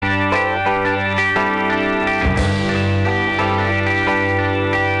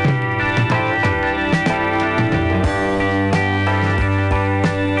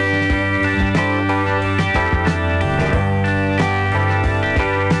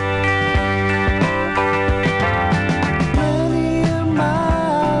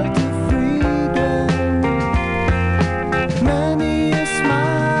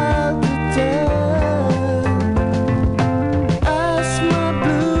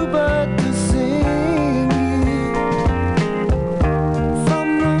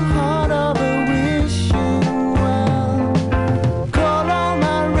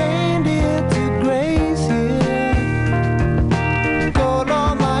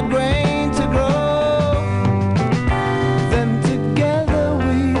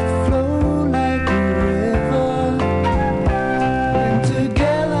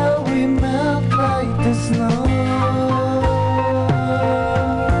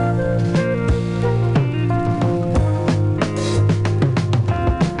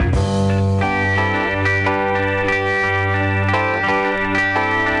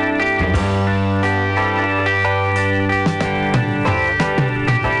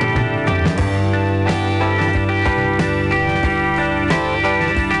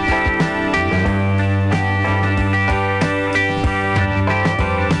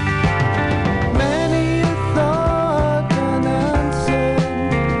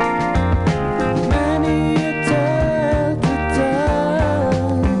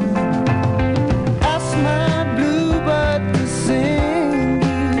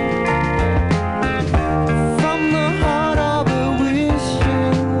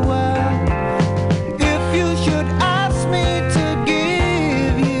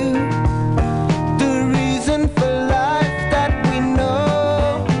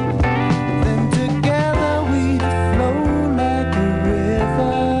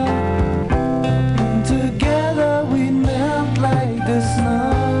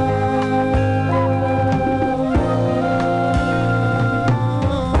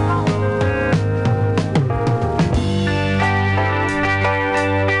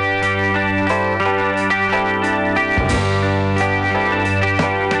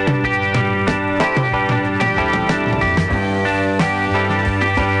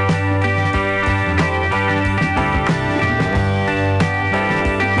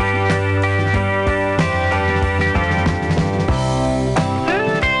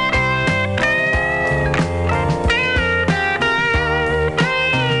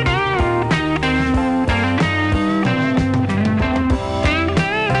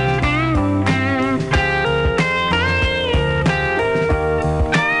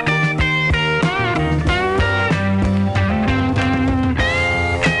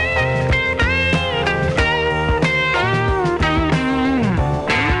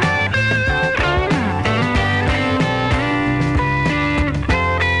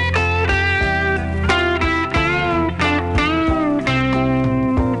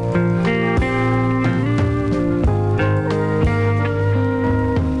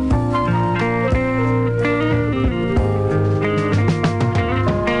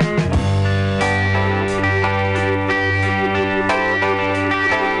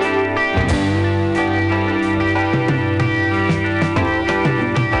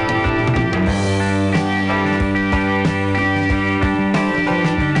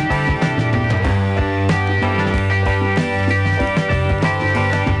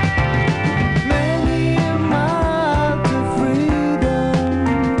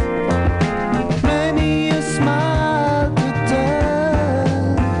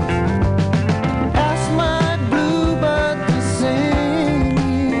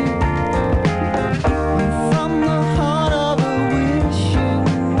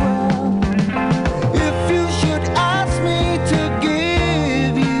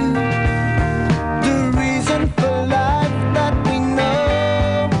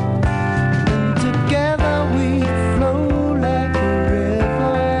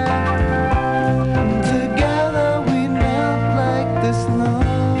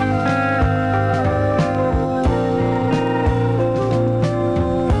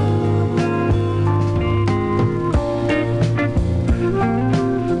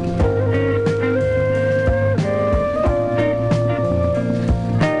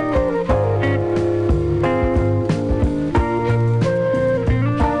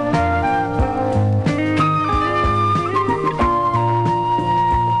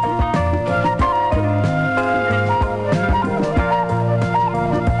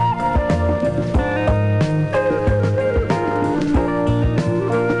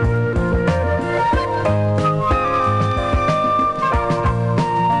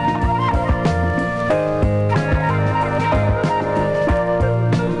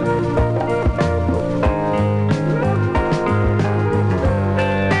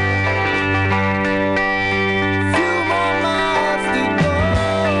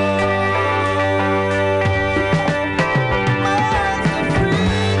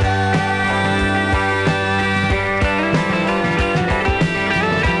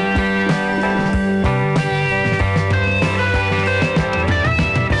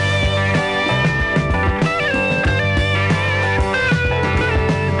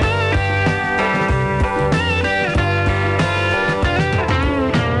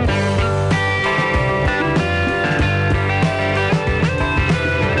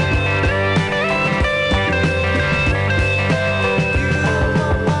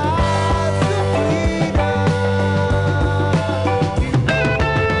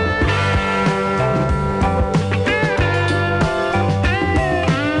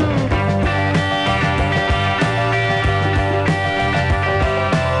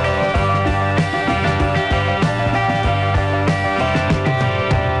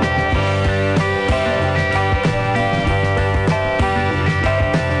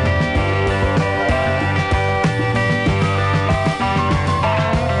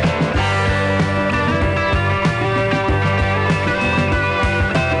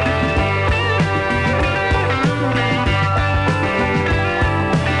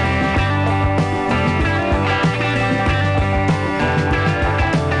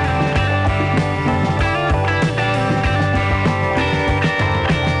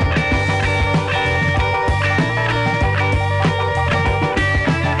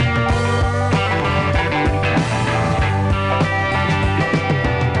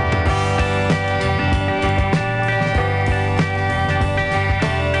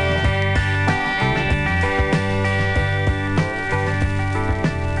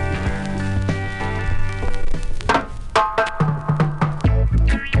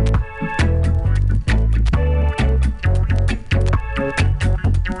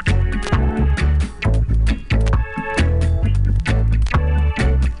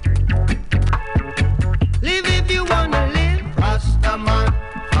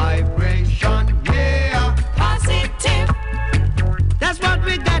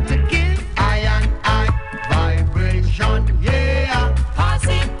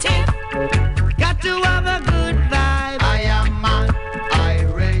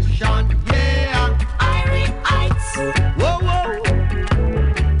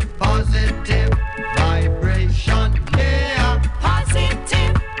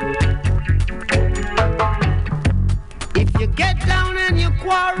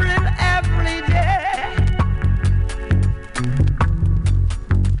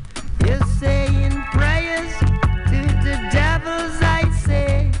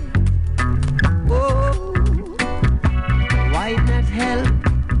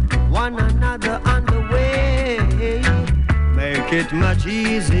just much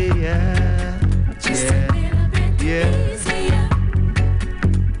easier. Just a little bit easier.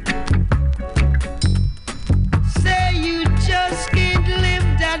 Say you just can't live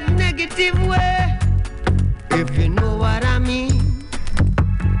that negative way. If you know what I mean,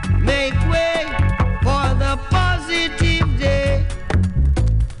 make way for the positive day.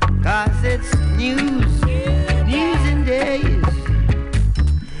 'Cause it's news and days,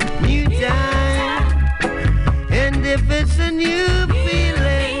 new time. And if it's a new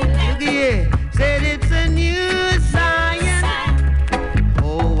feeling, yeah, said it's a new science.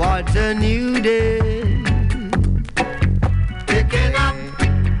 Oh, what a new day. Picking up.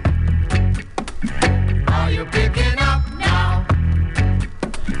 Are you picking up now?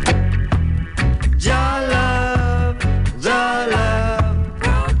 Your love, your love.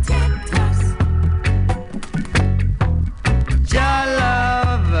 Protect us. Your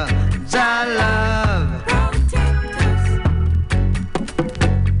love, your love. Protect us.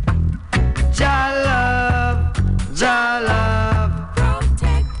 Your love, your love.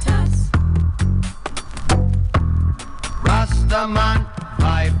 Protect us. Rastaman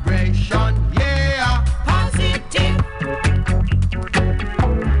vibration, yeah. Positive.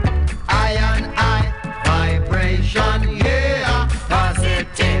 I and I vibration, yeah.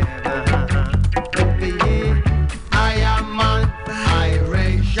 Positive. Yeah. I am on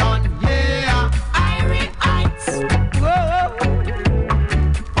vibration, yeah. Irites. Whoa.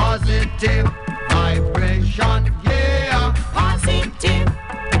 Positive vibration, yeah. Positive.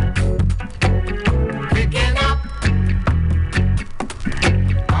 Picking up.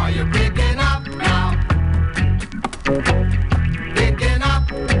 Are you picking up now? Picking up.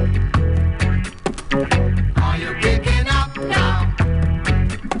 Are you picking up now?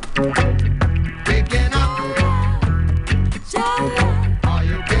 Picking up. Are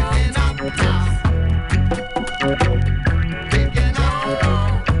you picking up now? Picking up.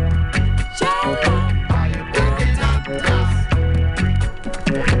 Are you picking up now?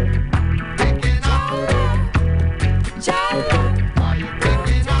 Picking up. Are you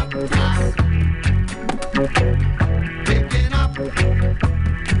picking up now? Picking up.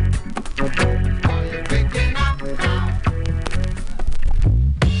 Are you picking up now?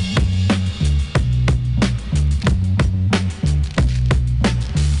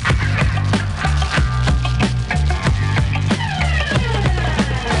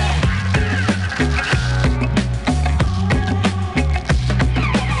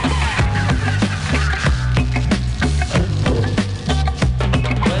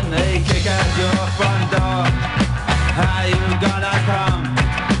 When they kick at your front door, how you gonna come?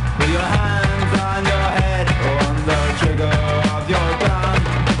 With your hands on your head or on the trigger of your gun?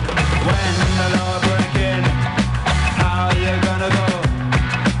 When the law break in, how you gonna go?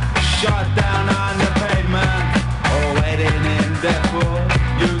 Shot down on the pavement or waiting in death row?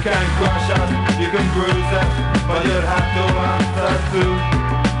 You can crush us, you can bruise us, but you'd have to answer to.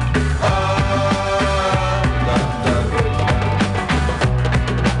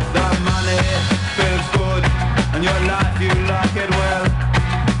 The money feels good, and your life you like it well.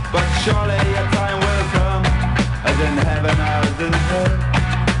 But surely your time will come, as in heaven as in hell.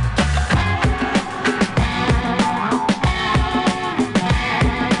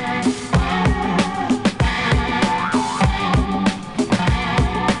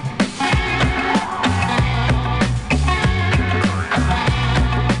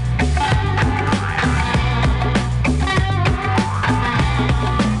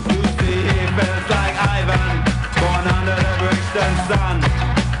 You see, he feels like Ivan, born under the Brixton sun.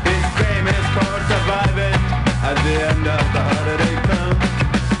 His game is called surviving. At the end of the holiday come,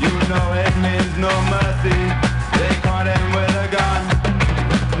 you know it means no mercy. They caught him with a gun.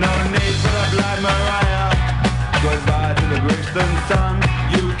 No need for the Black Mariah. Goodbye to the Brixton sun.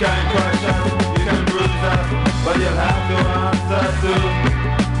 You can crush us, you can bruise us, but you'll have to answer to.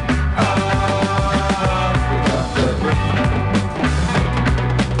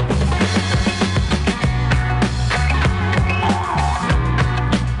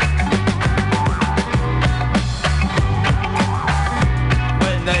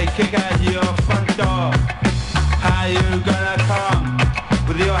 When they kick at your front door, how you gonna come?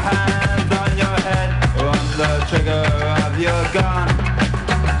 With your hands on your head or on the trigger of your gun?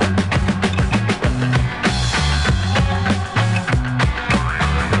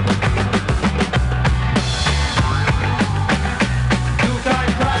 You can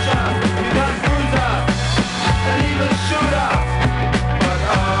crush us, you can bruise us, and even shoot us. But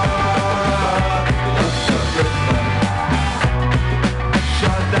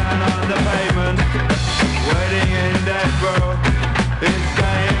shut down on the pavement, waiting in death row. His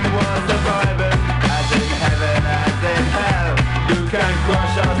game was surviving, as in heaven, as in hell. You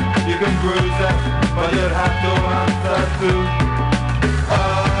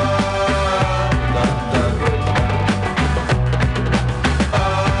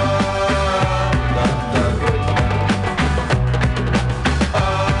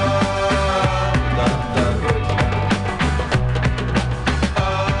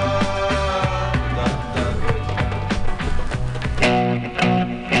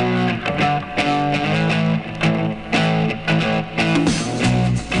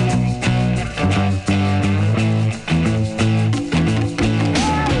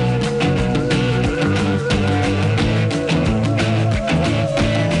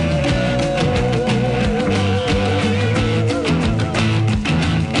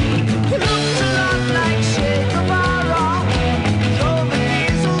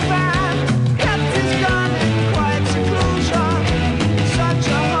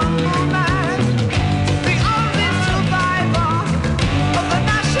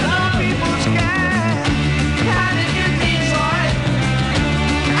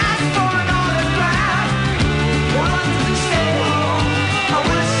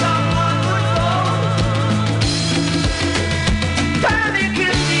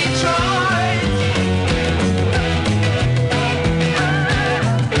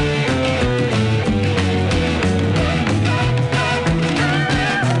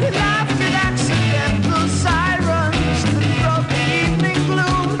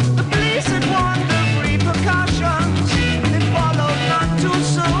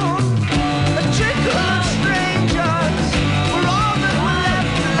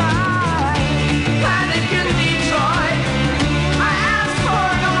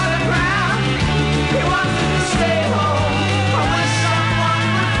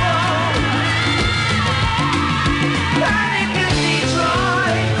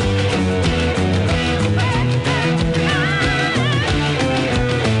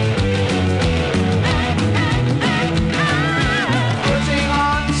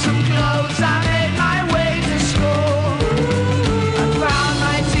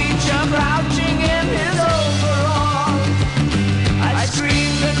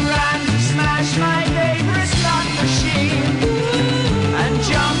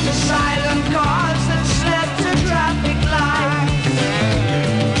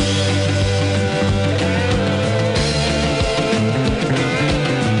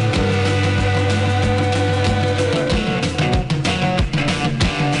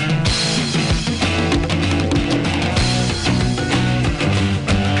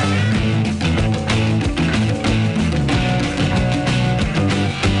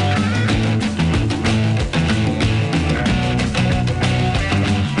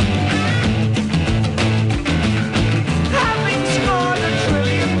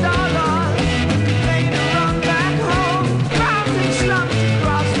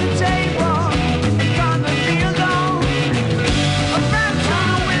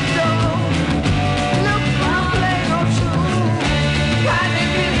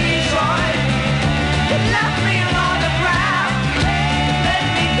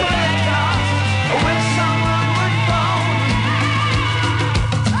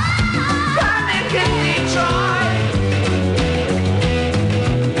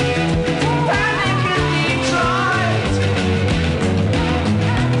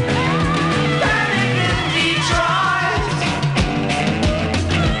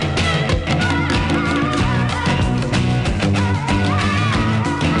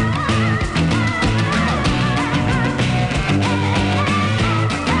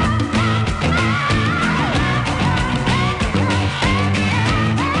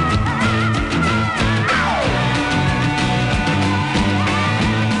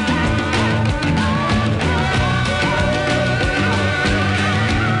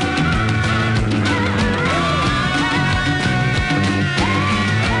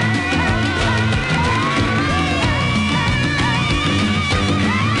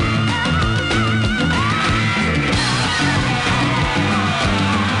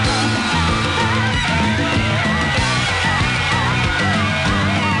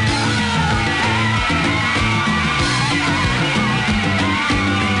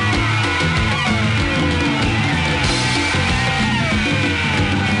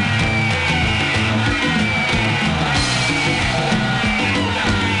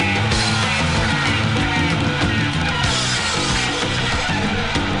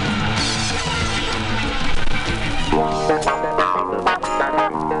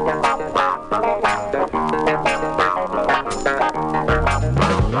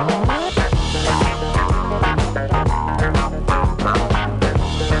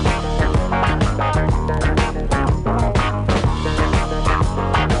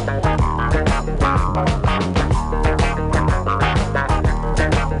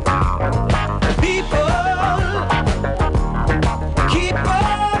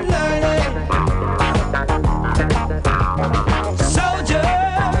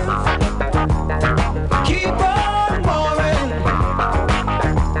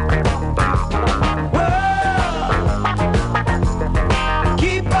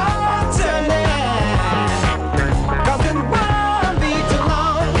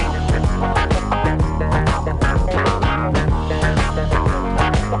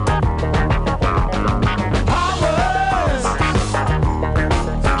Powers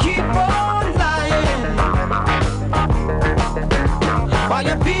keep on lying while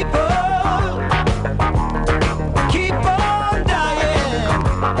your people keep on dying.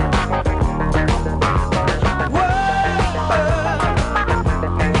 World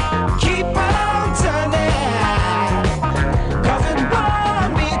keep on turning, 'cause it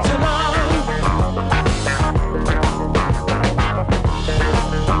won't be too long.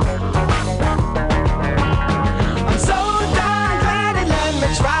 I'm so darn glad it let me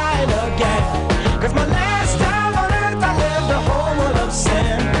try it again, 'cause my last time on earth I lived a whole world of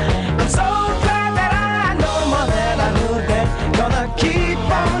sin. I'm so glad that I know more than I knew then. Gonna keep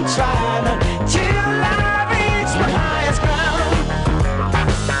on trying until I reach my highest ground.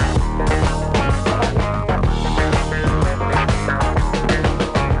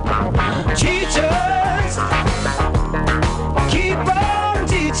 Teachers keep on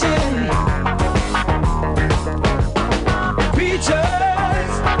teaching.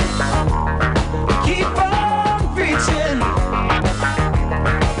 Preachers keep on preaching.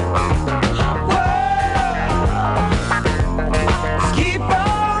 World keep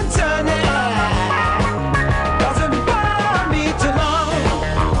on turning.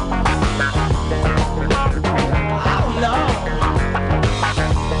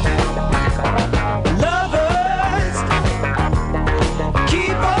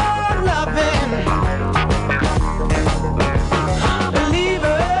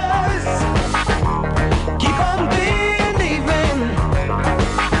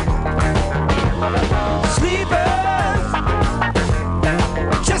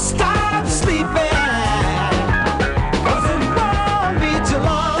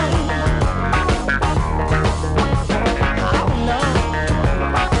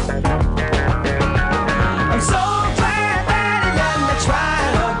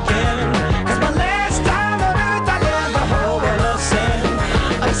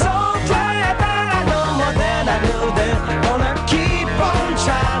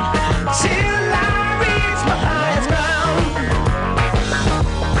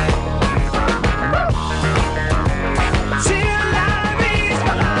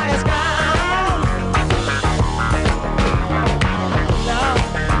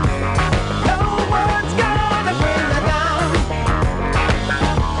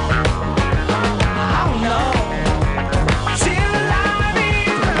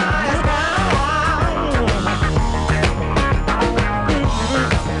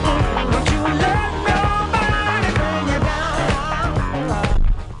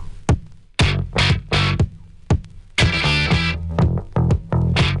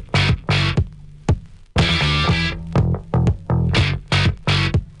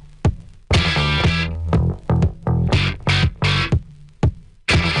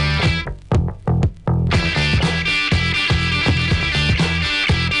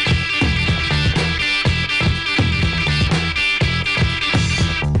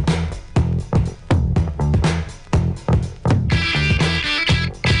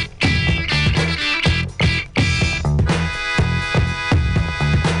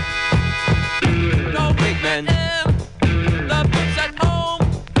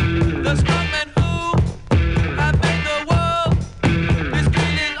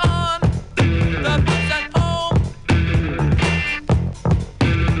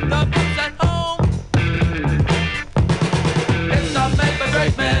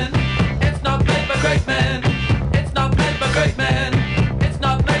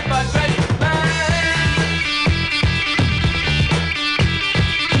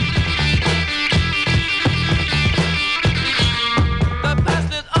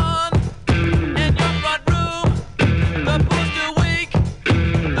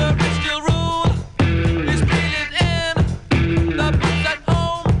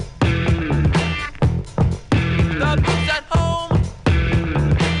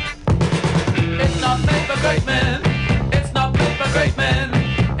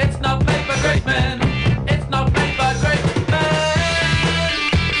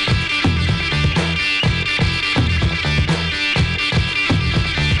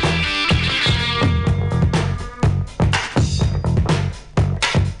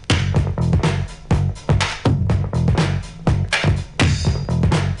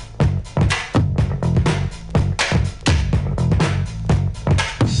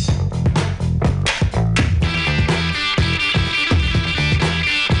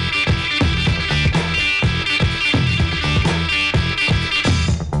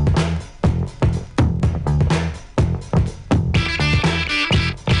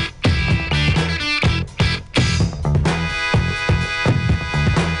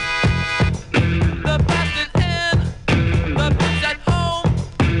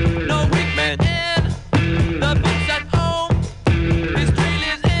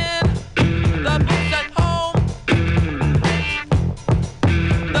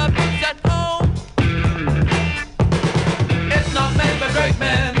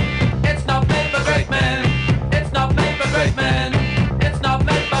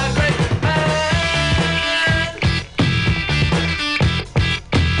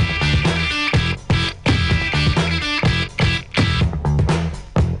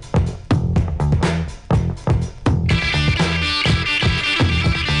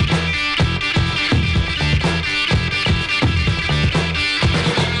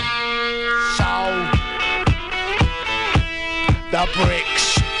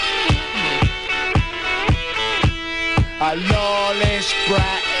 bricks. A lawless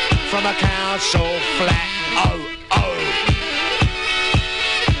brat from a council flat. Oh, oh.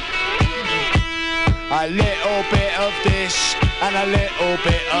 A little bit of this and a little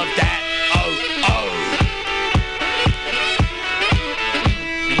bit of that. Oh, oh.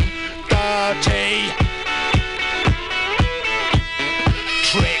 Dirty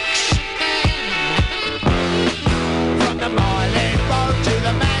tricks. From the Marlin Road to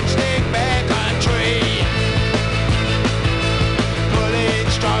the Matchstick Bear Country. Pulling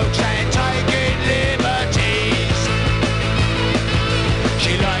strokes and taking liberties.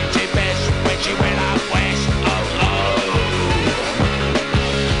 She liked it best when she went out west. Oh, oh.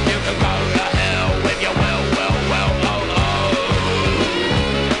 You can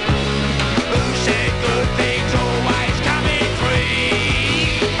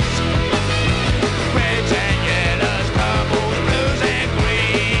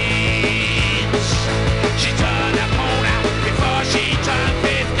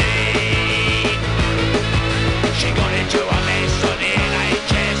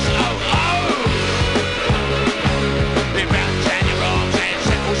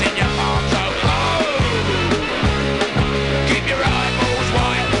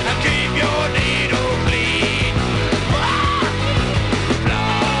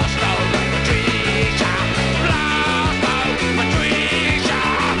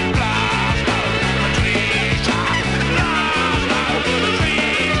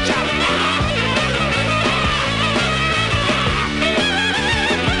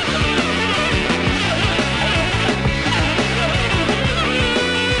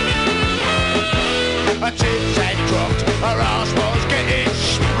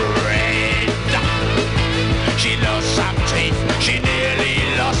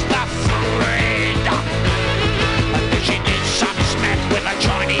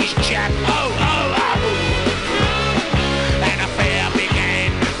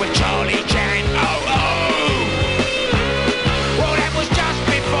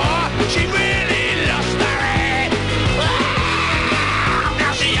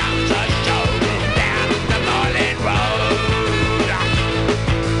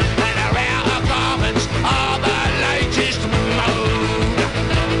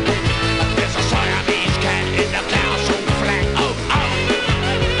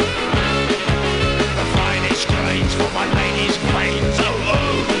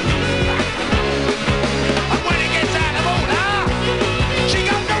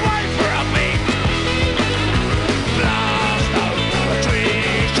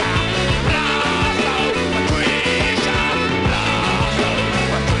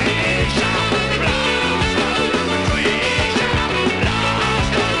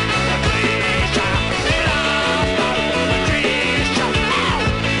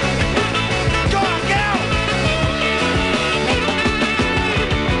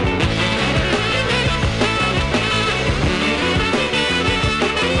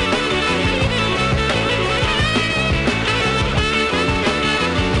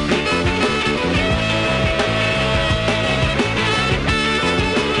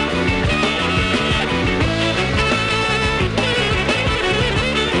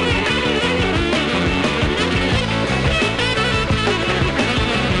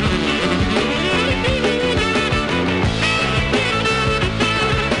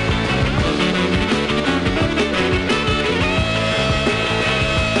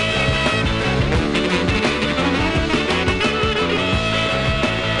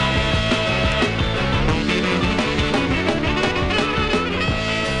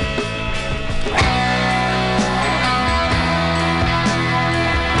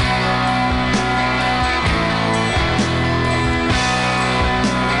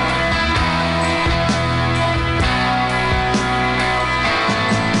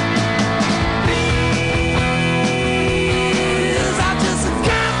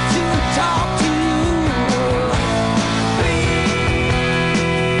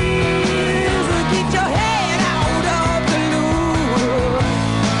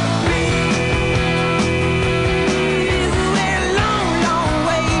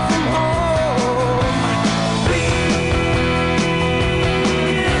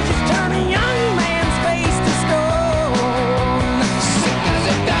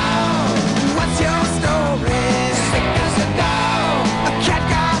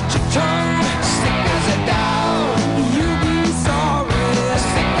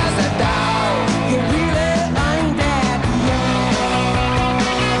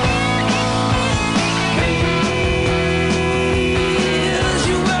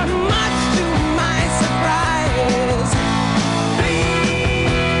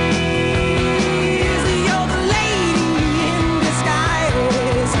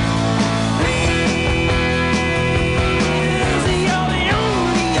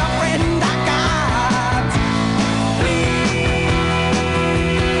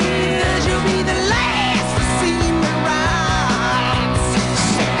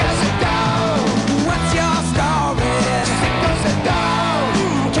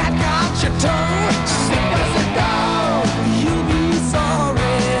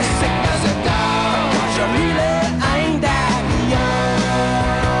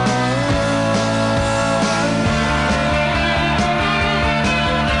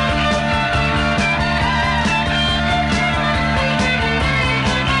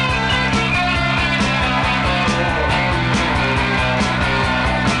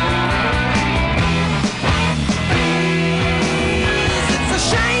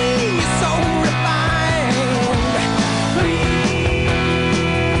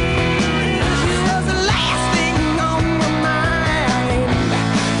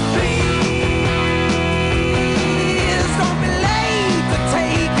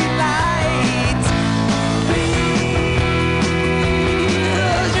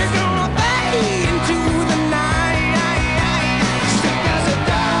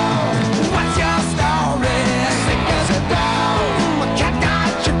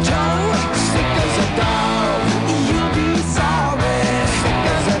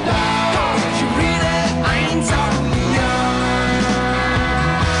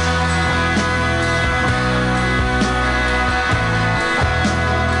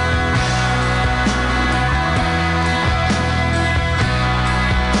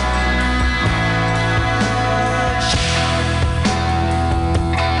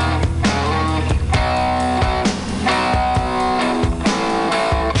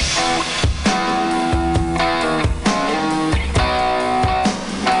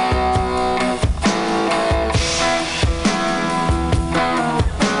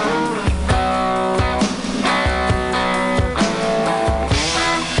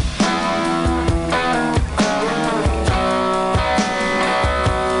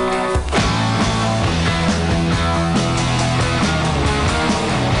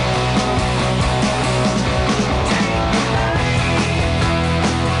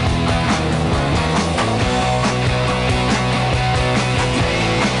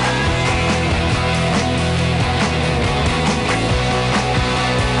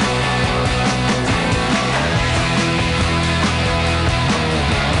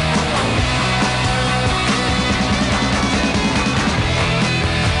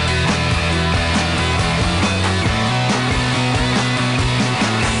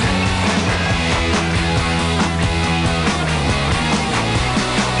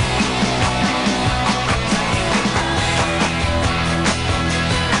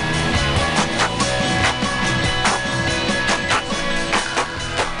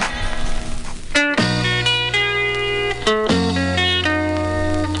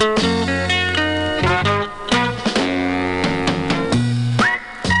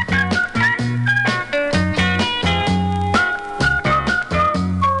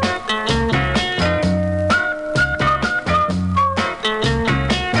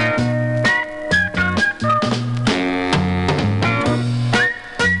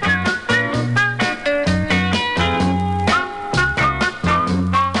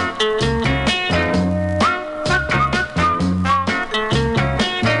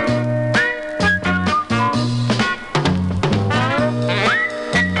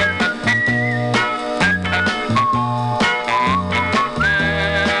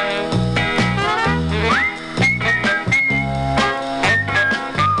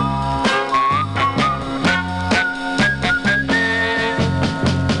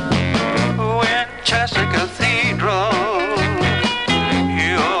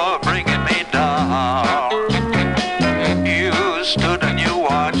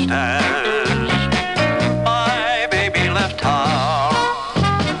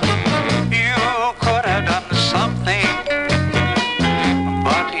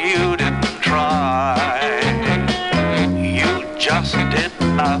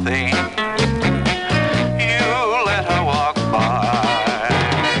nothing. You let her walk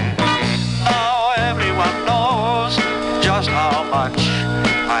by. Now everyone knows just how much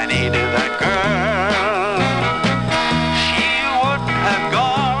I needed that girl. She wouldn't have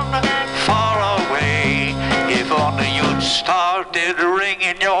gone far away if only you'd started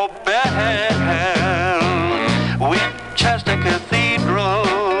ringing your bell. Winchester Cathedral,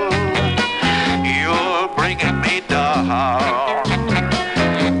 you're bringing me down.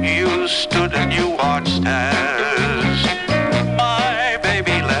 You stood and you watched as my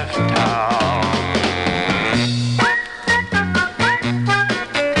baby left town.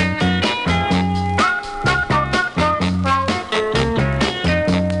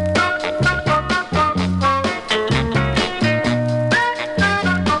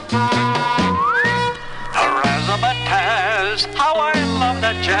 Razzmatazz, how I love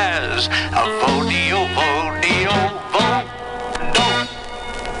that jazz. A vo-deo, vo-deo, vo-do.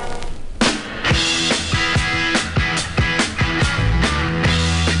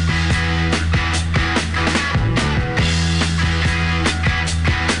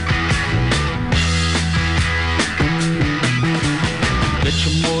 Get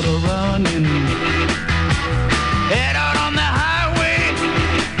your motor running. Head out on the highway,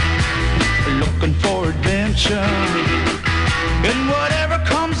 looking for adventure. And whatever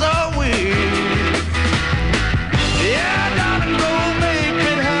comes our way. Yeah, darling, go make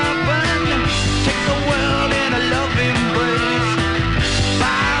it happen. Take the world in a love embrace.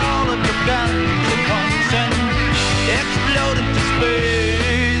 Fire all of your guns at once and explode into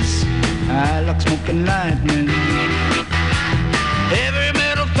space. I like smoking lightning, heavy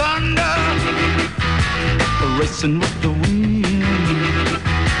metal thunder, racing with the wind,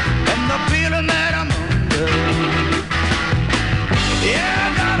 and the feeling that I'm under. Yeah,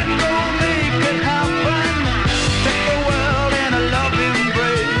 gotta go make it happen. Take the world in a love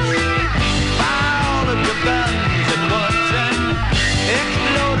embrace. Fire all of your guns at once and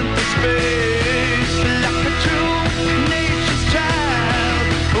explode into space. Like a true nature's child,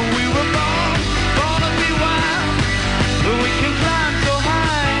 we were born to be wild. We can climb so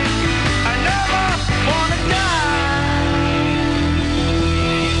high, I never wanna die.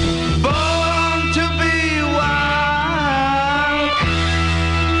 Born to be wild.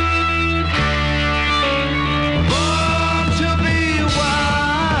 Born to be wild.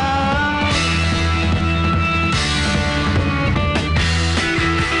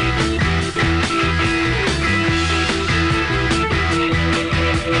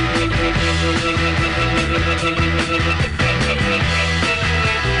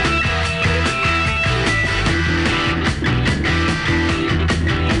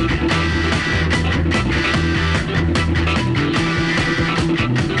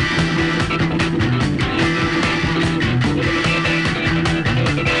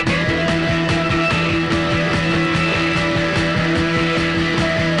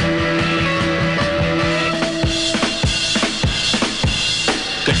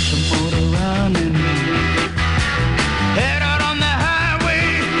 Get your motor running. Head out on the highway,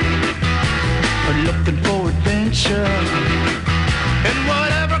 looking for adventure. And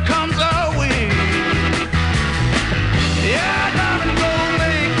whatever comes our way. Yeah, darling, go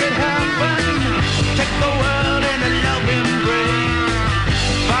make it happen. Take the world in a love embrace.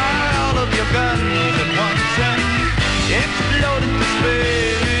 Fire all of your guns at once and explode into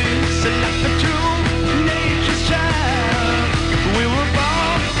space. Like a true nature's child, we were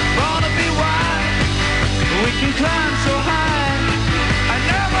born to be wild. We can climb so high, I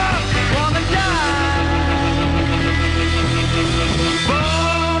never wanna die.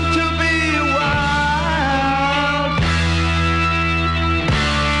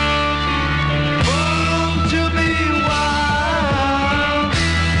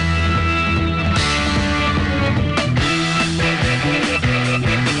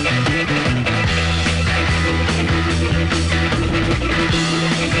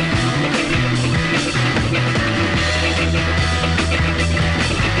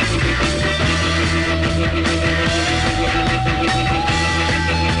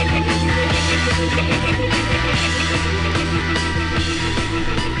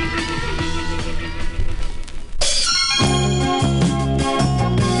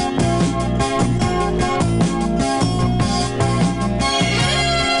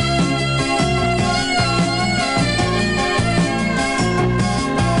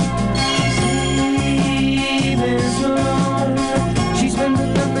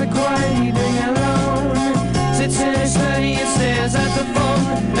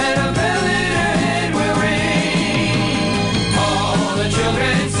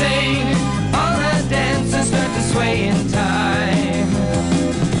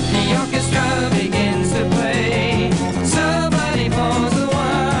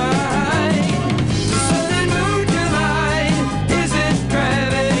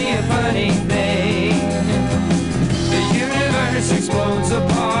 explodes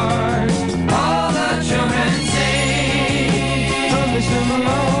apart. All the children sing. Oh, Mr.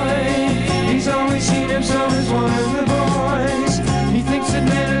 Malloy, he's always seen himself as one of the boys. He thinks that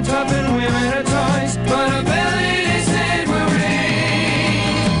men are tough and women are toys, but a bell in his head will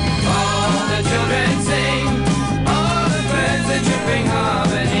ring. All the children sing. All the birds are chirping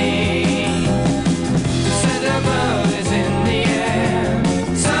harmony. The scent of love is in the air.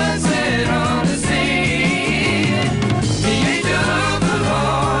 Sunset on the sea. The angel of the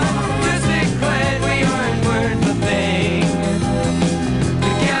Lord just declared we aren't worth a thing.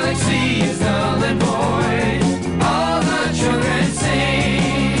 The galaxy is null and void. All the children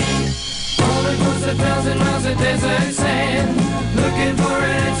sing. Rolling across 1,000 miles of desert sand, looking for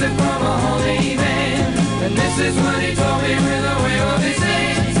an answer from a holy man. And this is what he told me with a wave of his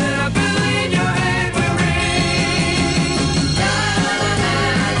hand. He said, a bell in your head will ring. La la la la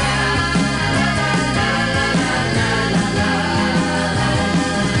la la la la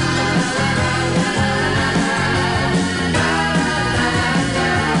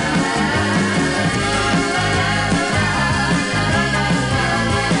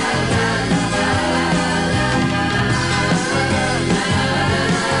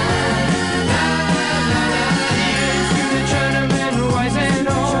Here's to the Chinaman wise and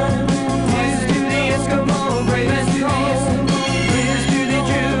old. Here's to the Eskimo brave and cold. Here's to the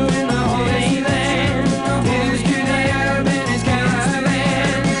Jew in the Holy Land. Here's to the Arab in his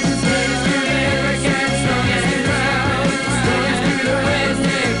caravan. Here's to the African strong and proud. Here's to the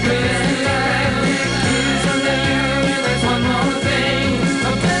redneck good and loud. Here's to the Euro and there's one more thing. A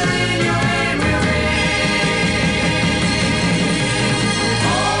bell in your head will ring.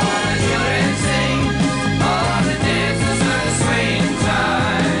 All the children sing. All the dancers are swaying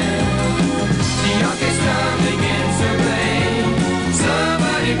time. The orchestra begins to play.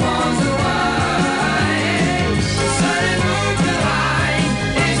 Somebody pulls the wine. The sun is moved too high.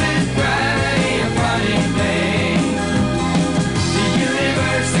 Isn't gravity a funny thing? The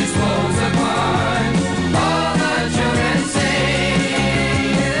universe explodes apart. All the children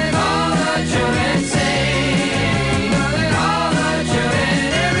sing. All the children sing. All the children,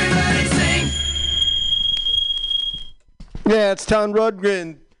 everybody sing. Yeah, it's Tom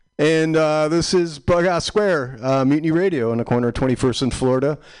Rudgren, and this is Bughouse Square, Mutiny Radio on the corner of 21st and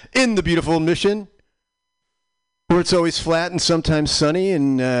Florida in the beautiful Mission, where it's always flat and sometimes sunny,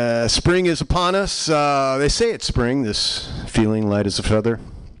 and spring is upon us. They say it's spring, this feeling light as a feather.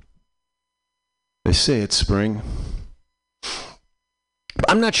 They say it's spring.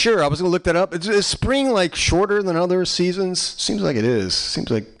 I'm not sure. I was going to look that up. Is spring like shorter than other seasons? Seems like it is. Seems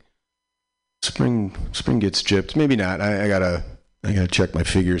like spring gets gypped. Maybe not. I gotta check my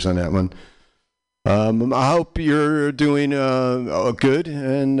figures on that one. I hope you're doing good,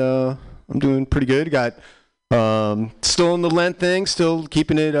 and I'm doing pretty good. Got still in the Lent thing, still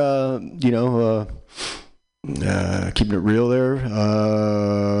keeping it keeping it real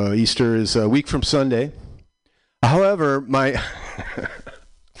there. Easter is a week from Sunday. However, my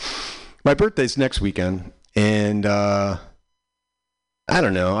my birthday's next weekend, and I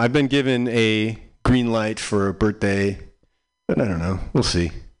don't know. I've been given a green light for a birthday, but I don't know. We'll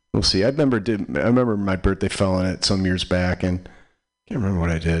see. I remember my birthday fell on it some years back, and I can't remember what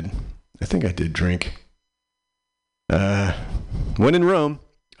I did. I think I did drink. When in Rome.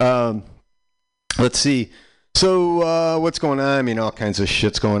 Let's see. So what's going on? I mean, all kinds of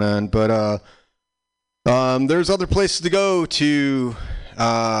shit's going on, but there's other places to go to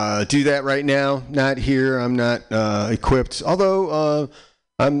do that right now. Not here. I'm not equipped. Although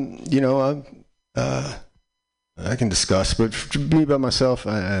I can discuss, but for me by myself,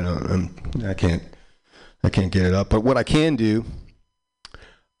 I can't get it up. But what I can do,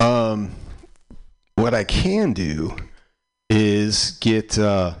 is get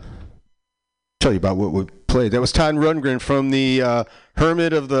tell you about what we played. That was Todd Rundgren from the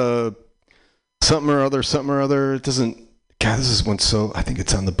Hermit of the something or other. It doesn't. God, this is one. So I think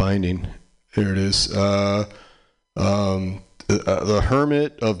it's on the binding. Here it is. The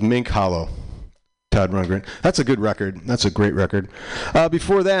Hermit of Mink Hollow. Todd Rundgren. That's a good record. That's a great record.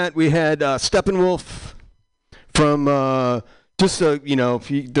 Before that, we had Steppenwolf from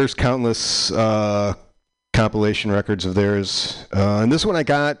there's countless compilation records of theirs. And this one I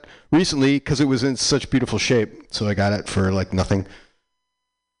got recently because it was in such beautiful shape. So I got it for like nothing.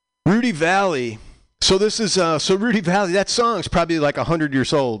 Rudy Valley. So this is Rudy Valley. That song's probably like 100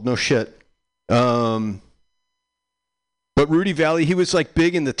 years old. No shit. But Rudy Valley, he was like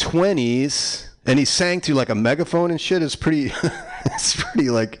big in the 20s. And he sang to like a megaphone and shit. It's pretty, it's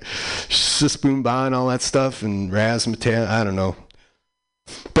pretty like Sis Boom Ba and all that stuff and Razzmatazz. I don't know.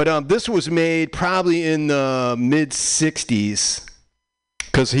 But this was made probably in the mid 60s.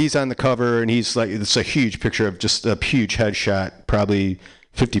 because he's on the cover and he's like, it's a huge picture of just a huge headshot. Probably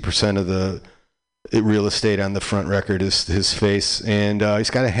 50% of the real estate on the front record is his face, and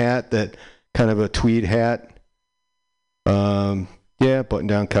he's got a hat, that kind of a tweed hat. Yeah,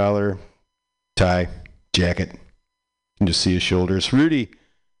 button-down collar, tie, jacket. You can just see his shoulders. Rudy.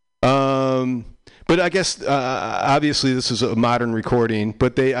 But I guess obviously this is a modern recording,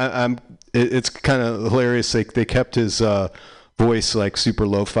 but it's kind of hilarious. They kept his voice like super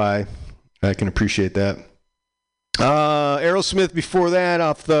lo-fi. I can appreciate that. Aerosmith before that,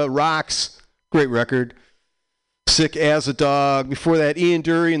 off the Rocks, great record. Sick as a Dog. Before that, Ian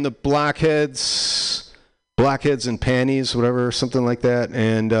Dury and the Blockheads and Panties, whatever, something like that.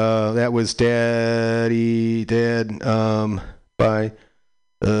 And that was Dad by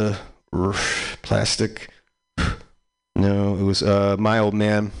Plastic. No, it was My Old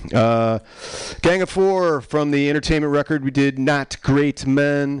Man. Gang of Four from the Entertainment record. We did Not Great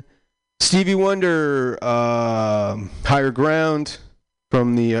Men. Stevie Wonder, Higher Ground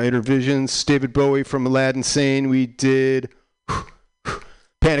from the Intervisions. David Bowie from Aladdin Sane. We did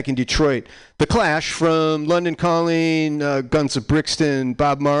Panic in Detroit. The Clash from London Calling, Guns of Brixton,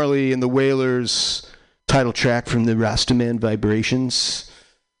 Bob Marley and the Wailers. Title track from the Rastaman Vibrations.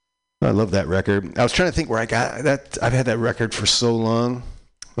 I love that record. I was trying to think where I got that. I've had that record for so long.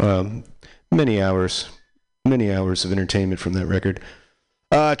 Many hours of entertainment from that record.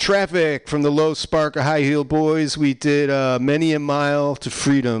 Traffic from the Low Spark of High Heel Boys. We did Many a Mile to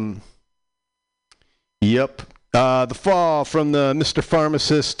Freedom. Yep. The Fall from the Mr.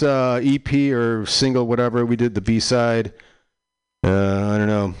 Pharmacist EP or single, whatever. We did the B-side. I don't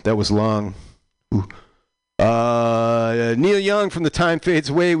know. That was long. Ooh. Neil Young from The Time Fades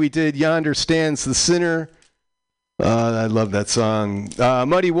Away. We did Yonder Stands the Sinner. I love that song.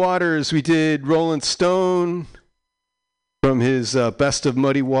 Muddy Waters. We did Rolling Stone from his Best of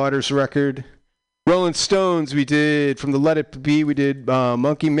Muddy Waters record. Rolling Stones. We did from the Let It Be. We did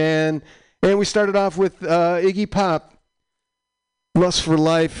Monkey Man. And we started off with Iggy Pop, Lust for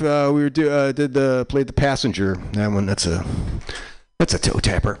Life. We played The Passenger. That one, that's a toe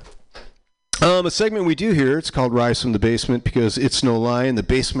tapper. A segment we do here, it's called Rise from the Basement, because it's no lie, in the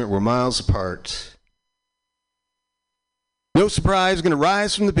basement we're miles apart. No surprise, going to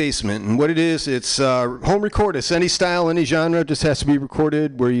rise from the basement. And what it is, it's home record. It's any style, any genre, just has to be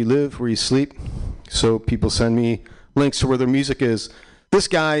recorded where you live, where you sleep. So people send me links to where their music is. This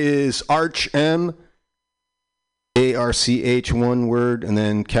guy is Arch M, ARCH, one word, and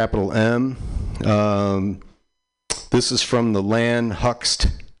then capital M. This is from the Lan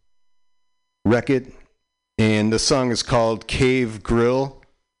Huxt record, and the song is called Cave Grill.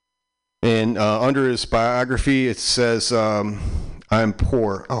 And under his biography, it says, I'm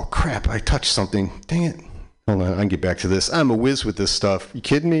poor. Oh, crap, I touched something. Dang it. Hold on, I can get back to this. I'm a whiz with this stuff. You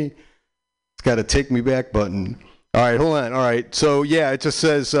kidding me? It's got a take me back button. All right, hold on. All right, so yeah, it just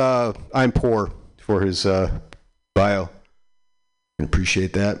says I'm poor for his bio. I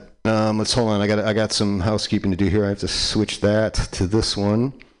appreciate that. Let's hold on. I got some housekeeping to do here. I have to switch that to this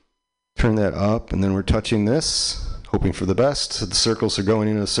one. Turn that up, and then we're touching this, hoping for the best. So the circles are going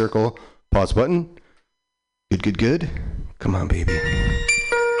in a circle. Pause button. Good, good, good. Come on, baby.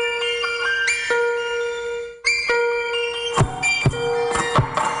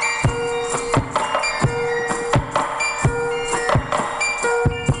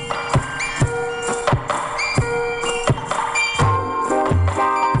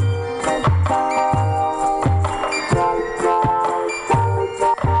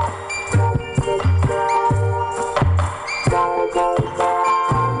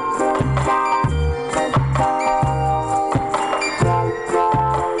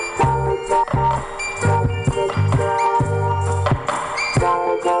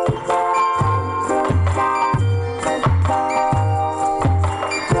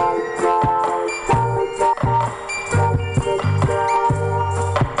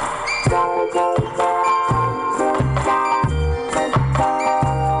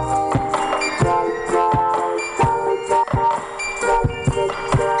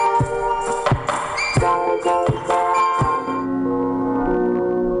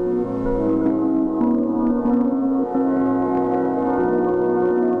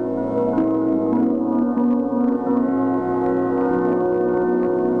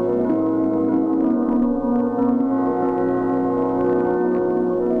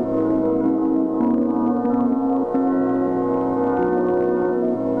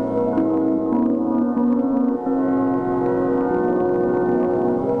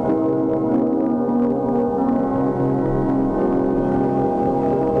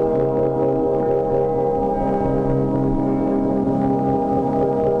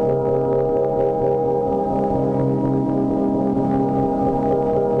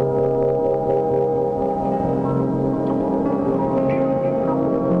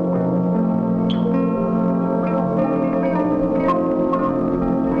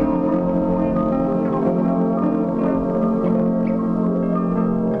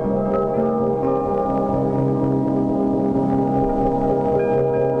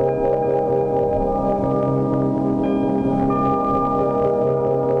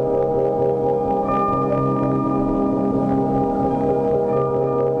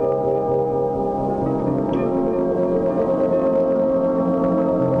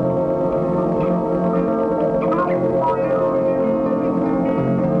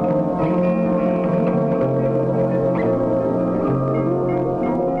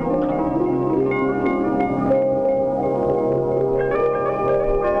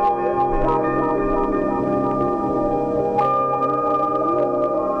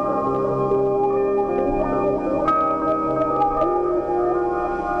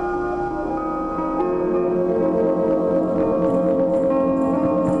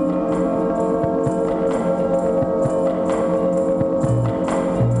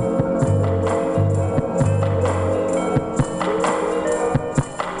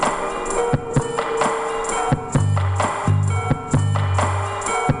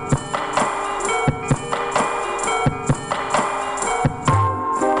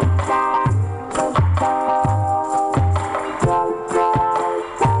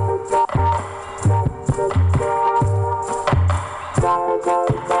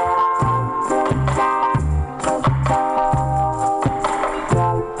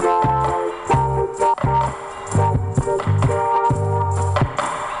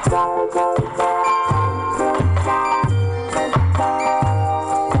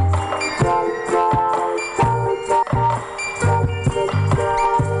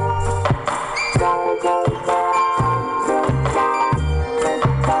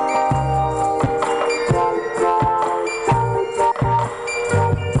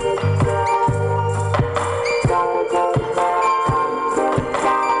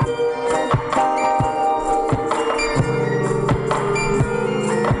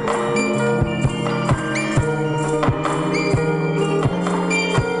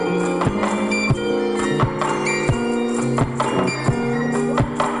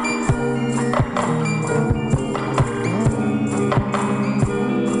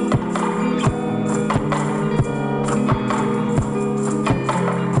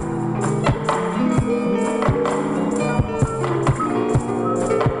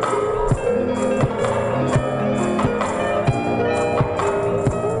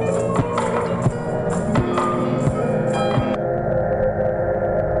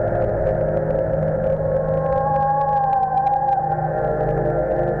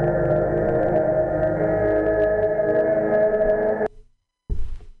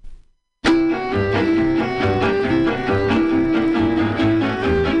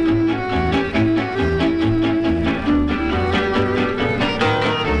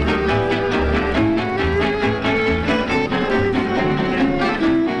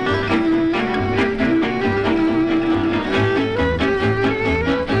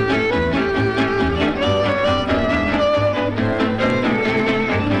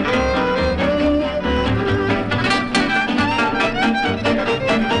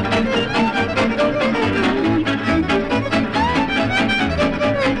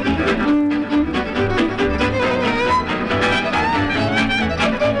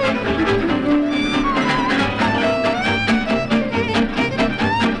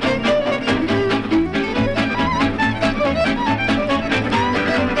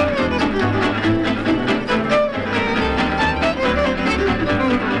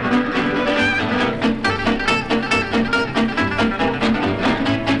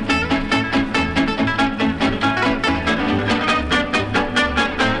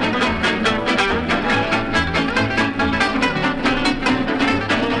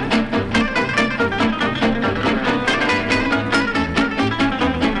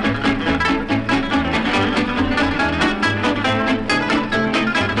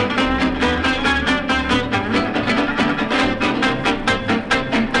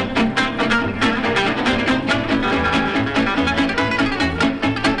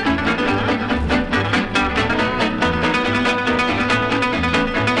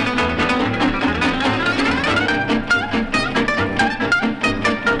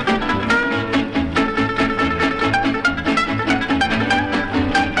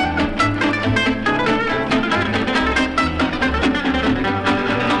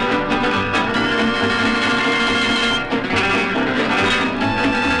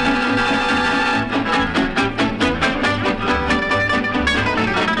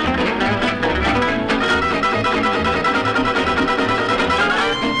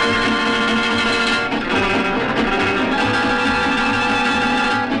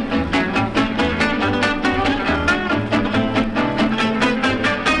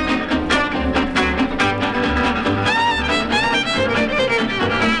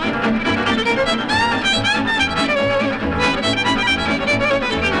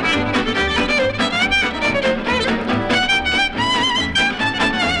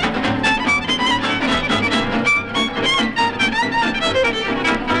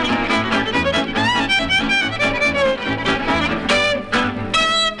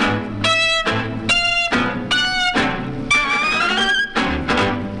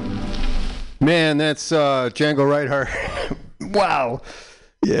 Man, that's Django Reinhardt. Wow.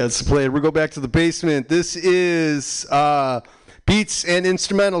 Yeah, let's play it. We'll go back to the basement. This is Beats and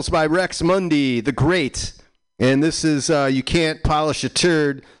Instrumentals by Rex Mundi, the Great. And this is You Can't Polish a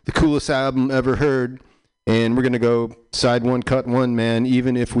Turd, the coolest album ever heard. And we're going to go side one, cut one, man.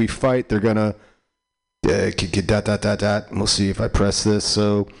 Even if we fight, they're going to dot. We'll see if I press this.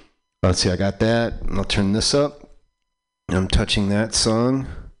 So let's see, I got that. I'll turn this up. I'm touching that song.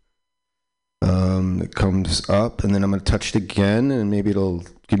 It comes up, and then I'm going to touch it again, and maybe it'll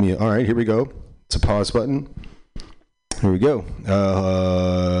give me... All right, here we go. It's a pause button. Here we go.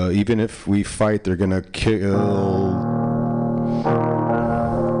 Even if we fight, they're going to kill...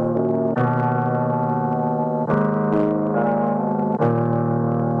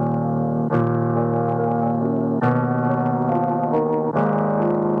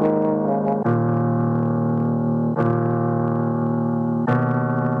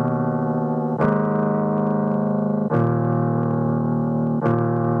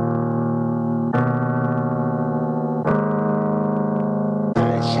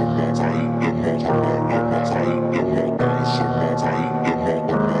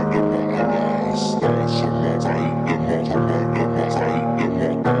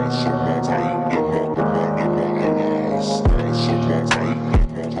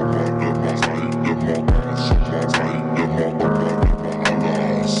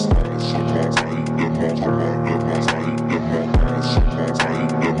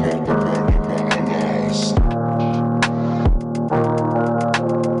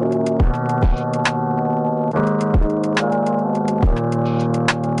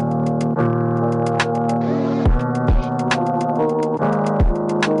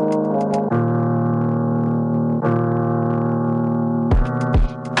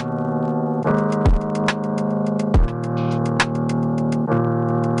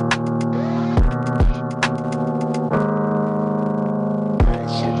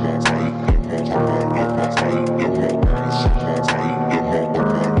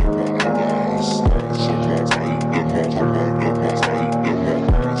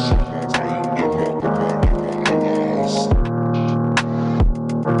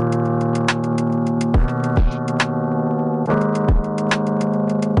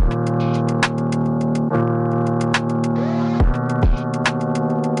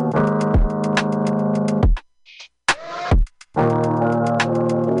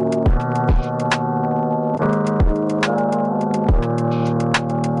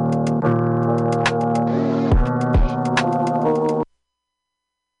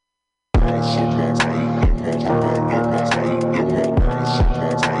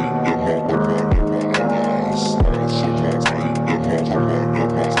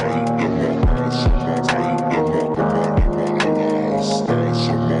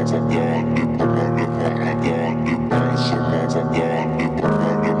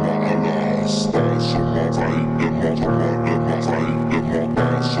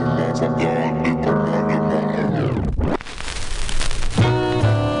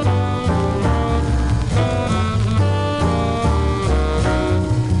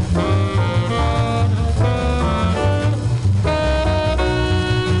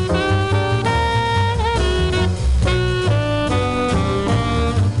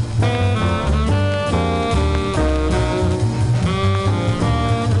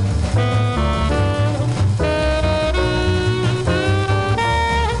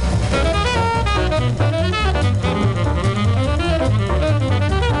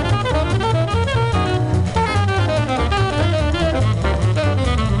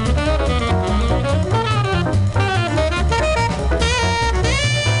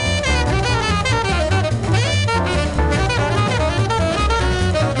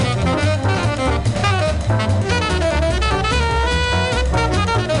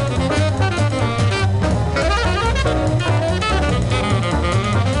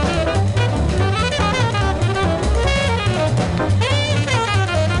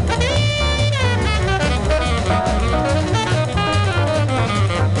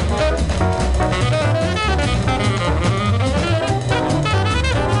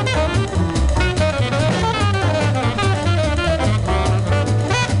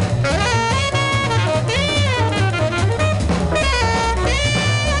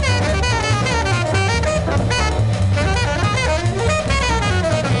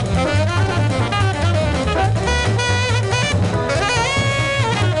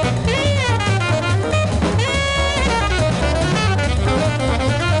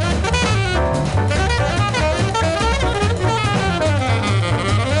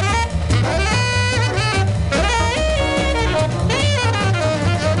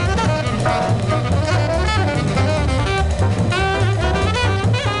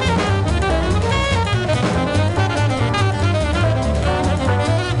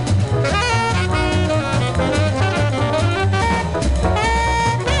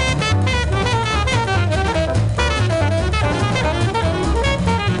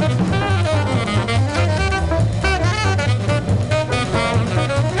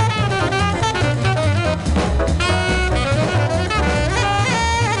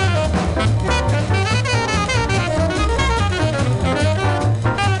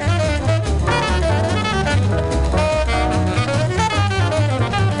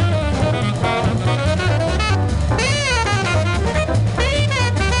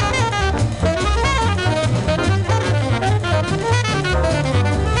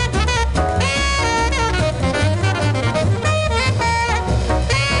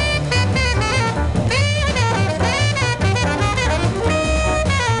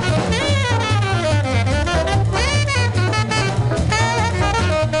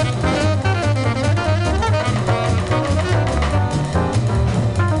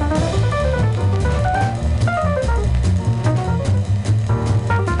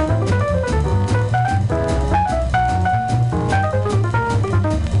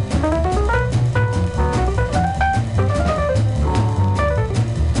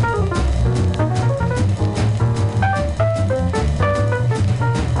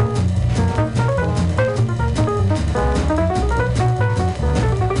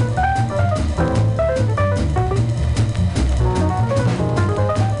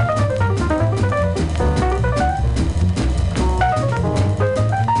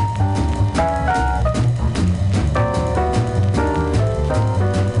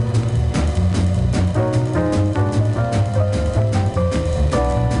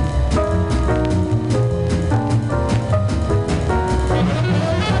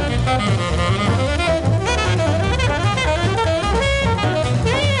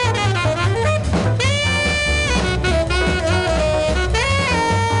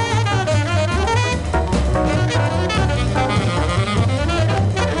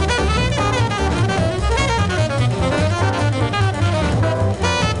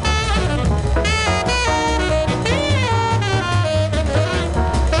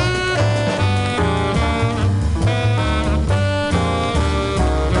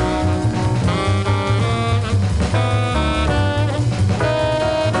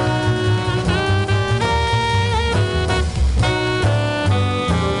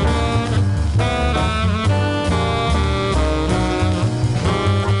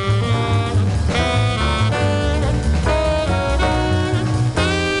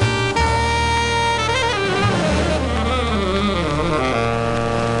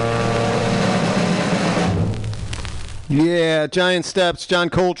 Yeah, Giant Steps, John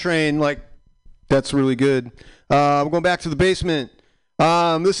Coltrane. Like, that's really good. We're going back to the basement.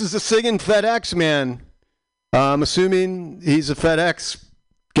 This is the singing FedEx man. I'm assuming he's a FedEx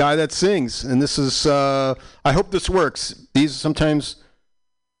guy that sings. And this is, I hope this works. Sometimes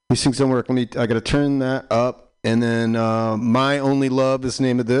these things don't work. I got to turn that up. And then My Only Love is the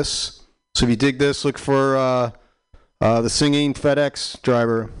name of this. So if you dig this, look for the singing FedEx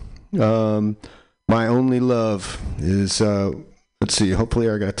driver. My Only Love is, let's see, hopefully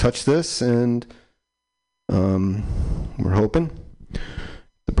I got to touch this, and we're hoping.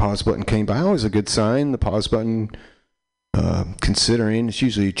 The pause button came by. Always a good sign, the pause button, considering. It's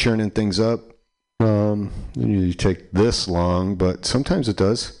usually churning things up. It usually take this long, but sometimes it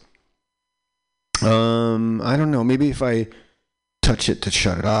does. I don't know, maybe if I touch it to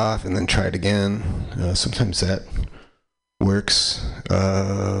shut it off and then try it again, sometimes that works.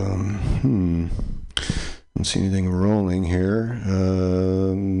 Don't see anything rolling here.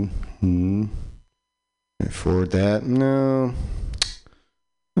 Forward that. No.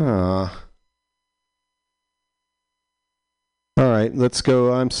 All right, let's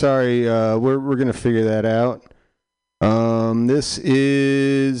go. I'm sorry. We're gonna figure that out. This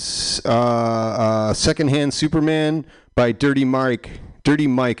is Secondhand Superman by Dirty Mike. Dirty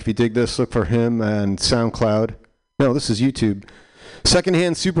Mike. If you dig this, look for him on SoundCloud. No, this is YouTube.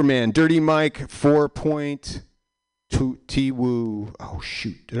 Secondhand Superman, Dirty Mike, 4.2 T-Woo. Oh,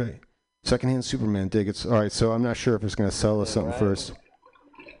 shoot. Did I? Secondhand Superman, dig it. All right, so I'm not sure if it's going to sell us something first.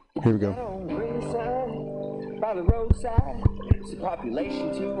 Here we go. By the roadside, it's a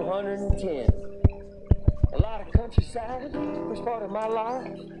population 210. A lot of countryside, first part of my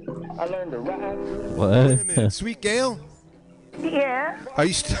life, I learned to ride. What? Wait a minute, Sweet Gail? Yeah. Are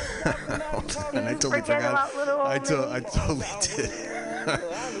you hold on, I totally forgot. I totally did.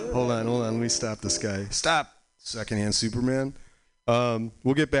 Hold on. Let me stop this guy. Stop. Secondhand Superman.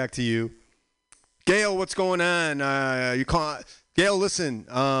 We'll get back to you. Gail, what's going on? You call Gail, listen.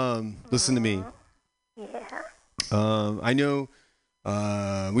 Listen to me. Yeah. I know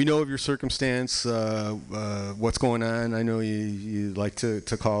we know of your circumstance, what's going on. I know you like to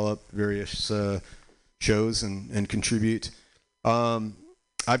call up various shows and contribute.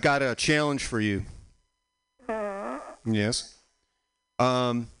 I've got a challenge for you. Yes.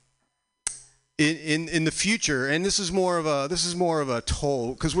 In the future, and this is more of a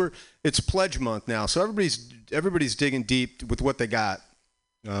toll, because it's pledge month now, so everybody's digging deep with what they got.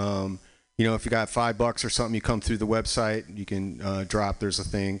 If you got $5 or something, you come through the website, you can drop. There's a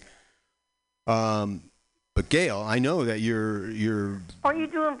thing. But Gail, I know that you're. Are you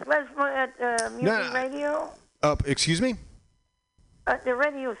doing plasma at MutinyRadio? Excuse me? The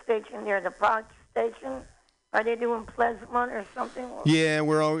radio station there, the Fox station. Are they doing plasma or something? Yeah,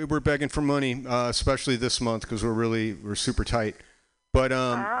 we're begging for money, especially this month because we're super tight. But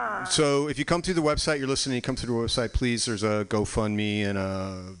so if you come through the website, you're listening. You come through the website, please. There's a GoFundMe and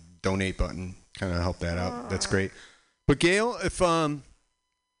a donate button. Kind of help that out. That's great. But Gail, if the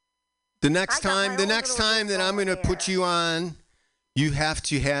next time that I'm going to put you on, you have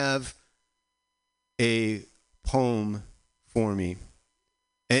to have a poem for me.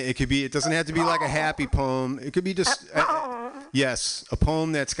 It could be. It doesn't have to be like a happy poem. It could be just yes, a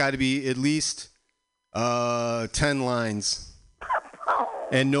poem that's got to be at least 10 lines,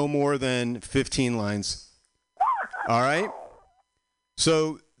 and no more than 15 lines. All right.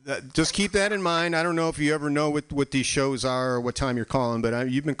 So just keep that in mind. I don't know if you ever know what these shows are or what time you're calling, but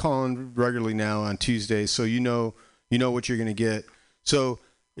you've been calling regularly now on Tuesdays, so you know what you're going to get. So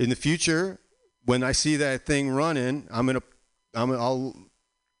in the future, when I see that thing running, I'll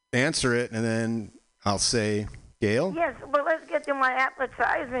answer it, and then I'll say, Gail? Yes, but let's get to my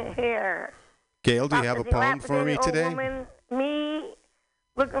advertisement here. Gail, do you have a poem for me today? Woman, me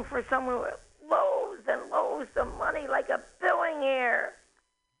looking for someone with loads and loads of money, like a billionaire.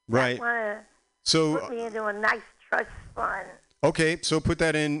 Right. So put me into a nice trust fund. Okay, so put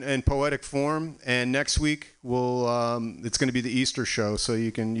that in poetic form, and next week it's going to be the Easter show, so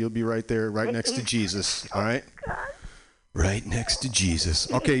you'll be right there, right next to Jesus. All right. God. Right next to Jesus.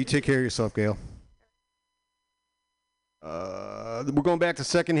 Okay, you take care of yourself, Gail. We're going back to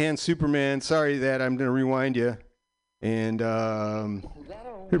Secondhand Superman. Sorry that I'm going to rewind you. And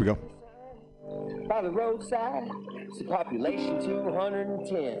here we go. By the roadside, it's a population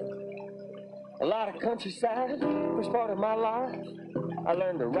 210. A lot of countryside, first part of my life, I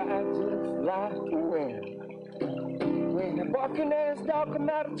learned to ride just like the wind. When the barking ass dog come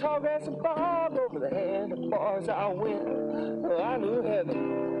out of tall grass and fog over the handlebars I went. Well, I knew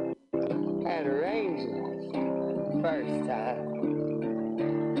heaven had her angels first time.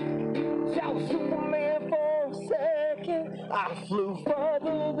 I was Superman for a second. I flew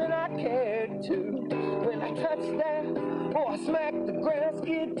further than I cared to. When I touched down, oh, I smacked the ground,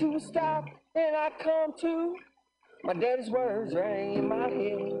 skid to a stop, and I come to. My daddy's words rang in my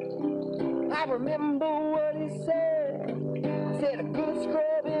head. I remember what he said. Said a good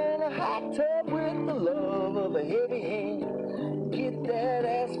scrub in a hot tub with the love of a heavy hand. Get that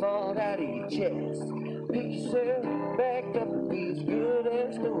asphalt out of your chest. Pick yourself back up and be as good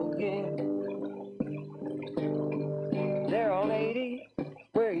as new again. There on 80,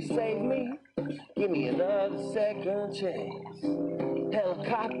 where he saved me, give me another second chance.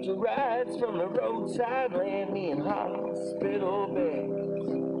 Helicopter rides from the roadside land me in hospital beds.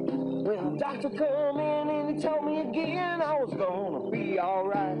 When the doctor come in and he told me again I was gonna be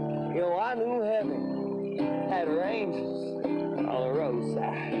alright, you know I knew heaven had her angels on the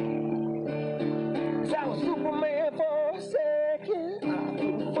roadside. So I was Superman for a second, I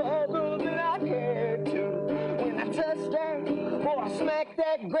flew further than I cared to. When I touched down, oh, I smacked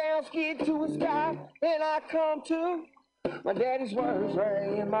that ground, skid to a stop, and I come to. My daddy's words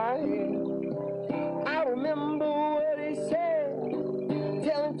rang in my head. I remember what he said,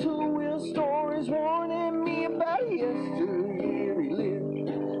 telling two-wheel stories, warning me about yesteryear he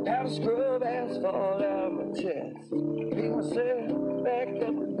lived. How to scrub asphalt out of my chest, pick myself back up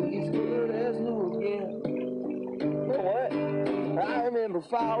and be as good as new again. You know what? I remember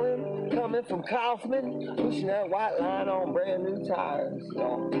falling, coming from Kaufman, pushing that white line on brand new tires.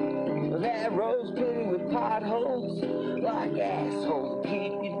 That road's pitted with potholes, like assholes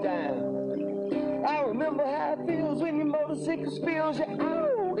keep you down. I remember how it feels when your motorcycle spills you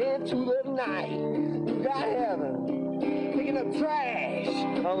out into the night. You got heaven, picking up trash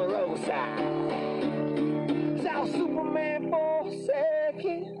on the roadside. South Superman for a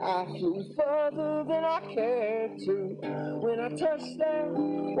second, I flew further than I cared to. When I touched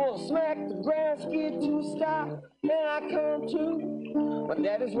down, well, smacked the ground, skid to a stop, and I come to. My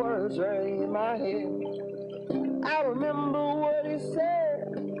daddy's words rang in my head. I remember what he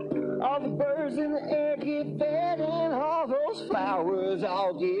said. All the birds in the air get fed, and all those flowers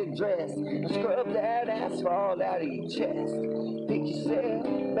all get dressed. Scrub that asphalt out of your chest. Pick yourself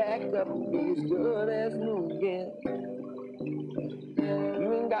back up and be as good as new again.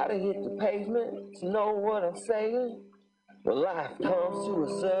 You ain't gotta hit the pavement to know what I'm saying. But life comes to a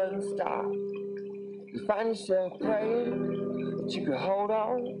sudden stop. You find yourself praying that you could hold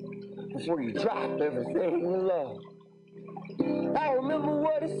on before you drop everything you love. I remember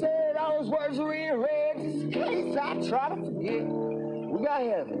what he said, all his words were in red, just in case I try to forget. We got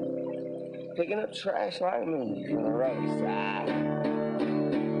heaven, picking up trash like me from the roadside.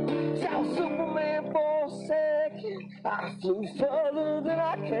 South Superman for a second, I flew further than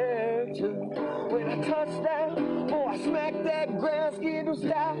I cared to. When I touched down, oh, I smacked that ground, skid to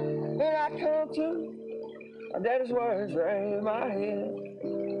stop, and I come to. My daddy's words rang in my head.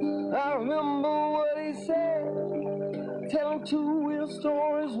 I remember what he said, telling two-wheel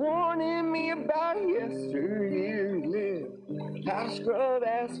stories, warning me about yesteryear he lived. How to scrub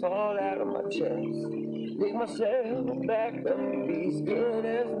asphalt out of my chest, pick myself back up and be as good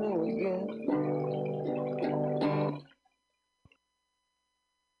as new again.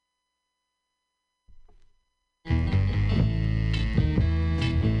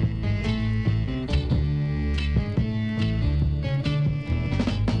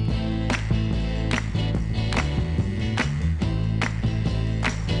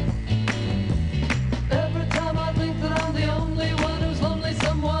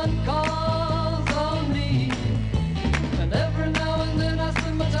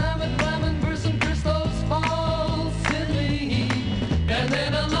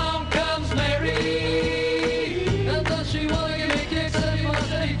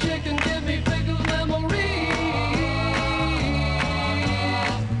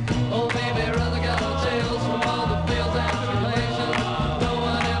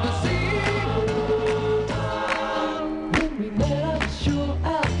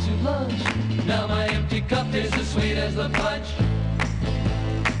 Is as sweet as the punch.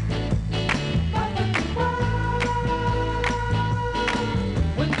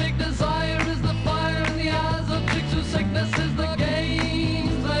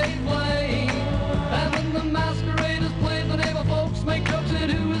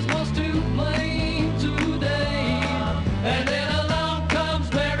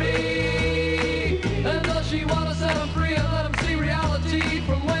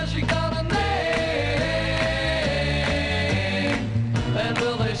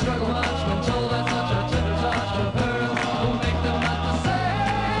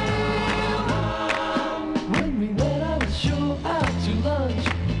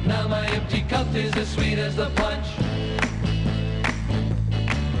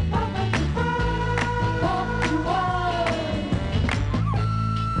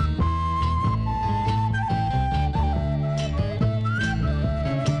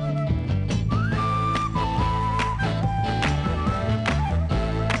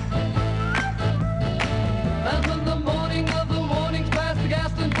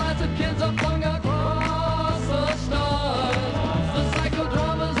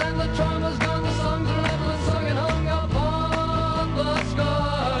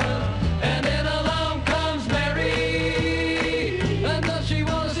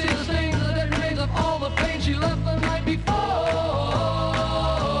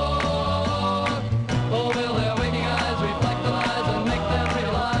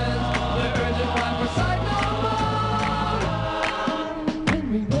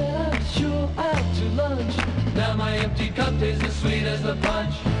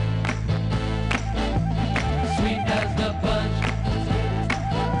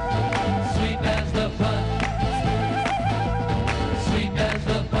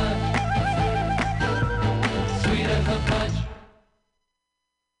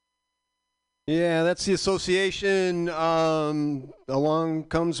 Yeah, that's the Association. Along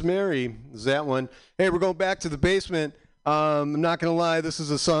Comes Mary is that one. Hey, we're going back to the basement. I'm not going to lie. This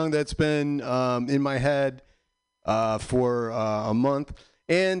is a song that's been in my head for a month.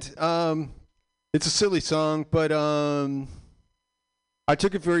 And it's a silly song, but I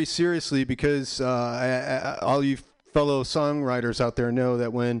took it very seriously because all you fellow songwriters out there know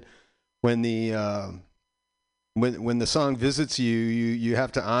that when the song visits you, you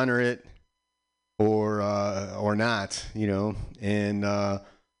have to honor it or not, you know. And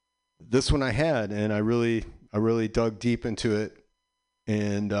this one I had, and I really dug deep into it,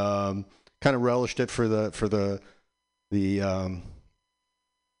 and kind of relished it for the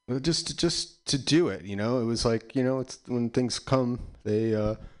just to do it, you know. It was like, you know, it's when things come, they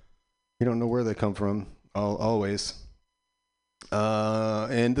you don't know where they come from always.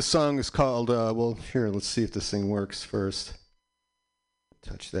 And the song is called well, here, let's see if this thing works first.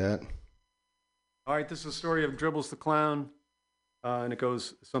 Touch that. All right, this is the story of Dribbles the Clown, and it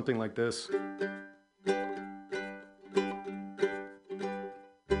goes something like this.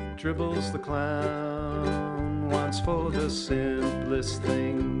 Dribbles the Clown wants for the simplest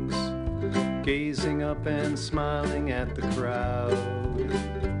things, gazing up and smiling at the crowd.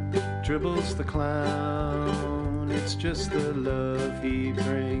 Dribbles the Clown, it's just the love he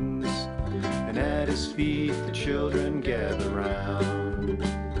brings, and at his feet the children gather round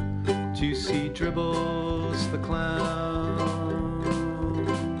to see Dribbles the Clown.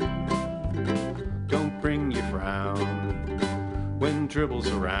 Don't bring your frown when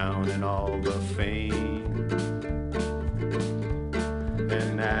Dribbles around, and all the fame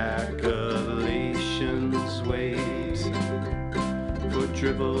and accolations wait for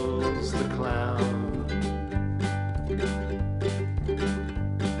Dribbles the Clown.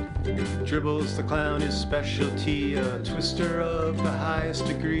 Dribbles the Clown, his specialty, a twister of the highest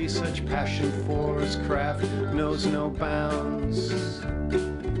degree. Such passion for his craft knows no bounds.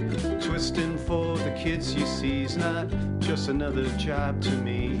 Twisting for the kids you see's not just another job to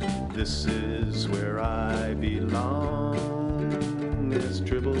me. This is where I belong, as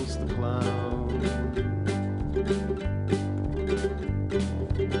Dribbles the Clown.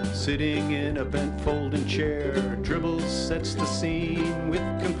 Sitting in a bent folding chair, Dribbles sets the scene with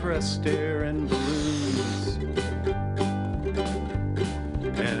compressed air and balloons.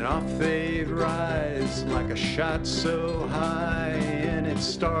 And off they rise like a shot so high, and it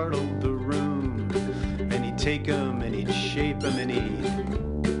startled the room. And he'd take 'em and he'd shape 'em and he'd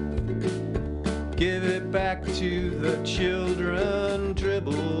give it back to the children.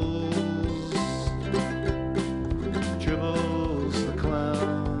 Dribbles, Dribbles the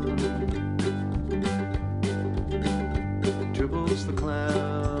Clown, Dribbles the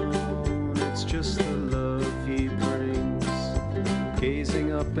Clown, it's just the love he brings,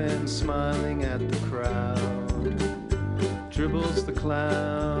 gazing up and smiling at the crowd. Dribbles the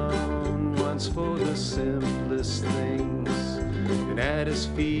Clown wants for the simplest things, and at his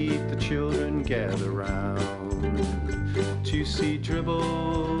feet the children gather round to see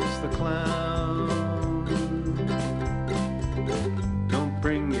Dribbles the Clown. Don't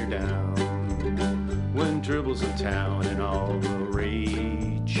bring your down when Dribbles in town, and all the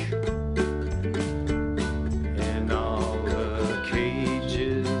rage and all the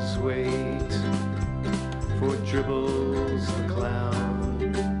cages wait for Dribbles the Clown.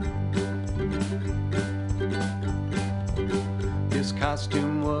 His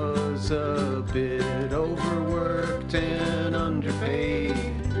costume was a bit overworked and underpaid,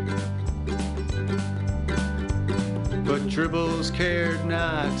 but Dribbles cared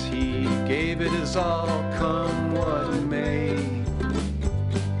not, he gave it his all, come what may.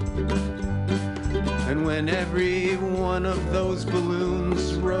 And when every one of those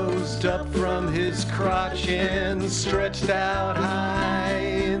balloons rose up from his crotch and stretched out high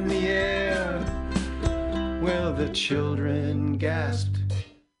in the air, well, the children gasped,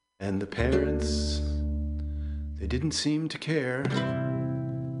 and the parents, they didn't seem to care.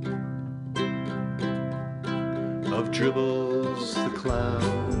 Of Dribbles the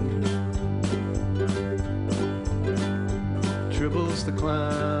Clown, Dribbles the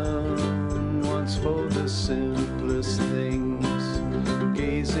Clown wants for the simplest things,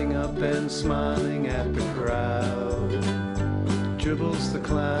 gazing up and smiling at the crowd. Dribbles the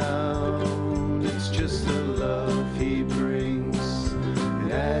Clown, it's just the love he brings,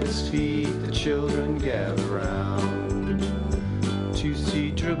 and at his feet the children gather round to see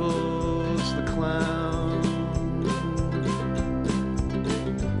Dribbles the Clown.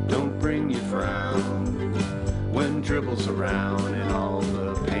 Don't bring your frown when Dribbles around, and all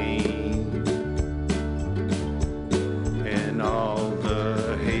the pain and all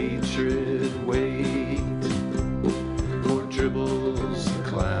the hatred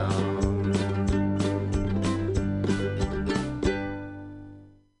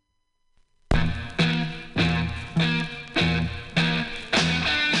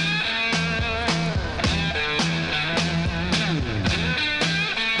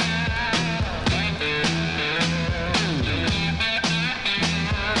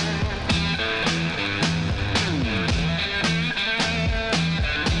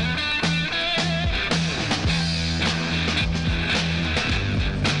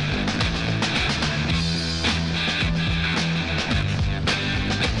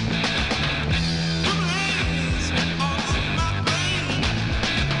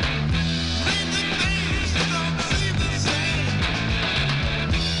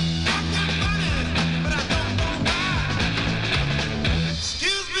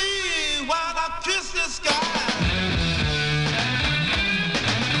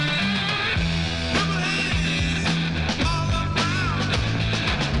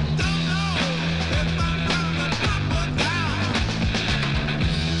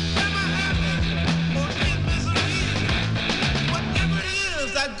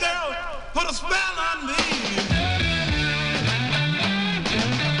that girl put a spell on me.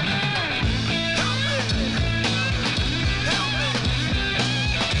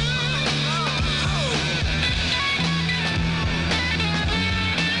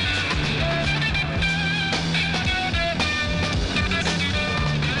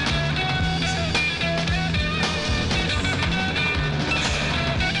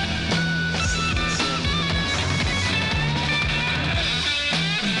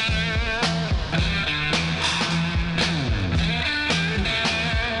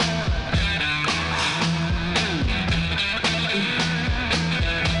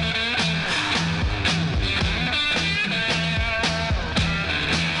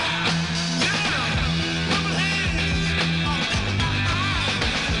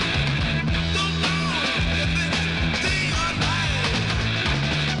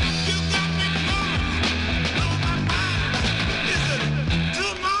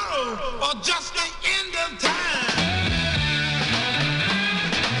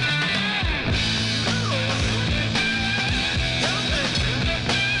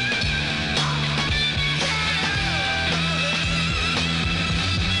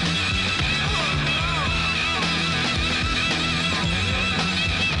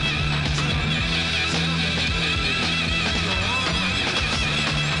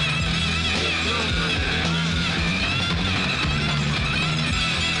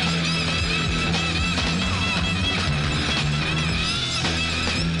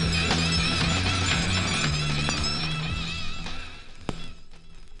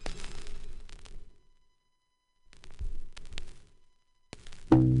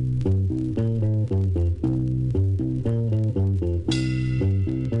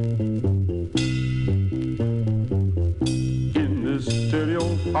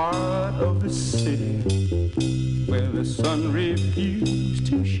 Part of the city where the sun refused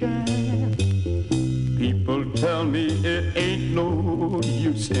to shine. People tell me it ain't no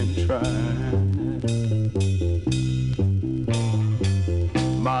use in trying.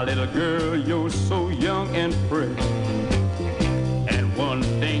 My little girl, you're so young and pretty, and one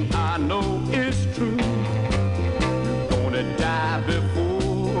thing I know is true, you're gonna die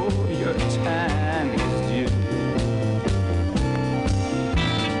before your time is due.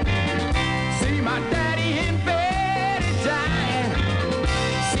 My daddy in bed is dying.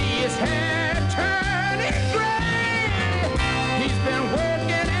 See his hair turning gray. He's been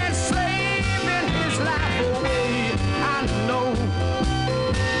working and slaving his life away. I know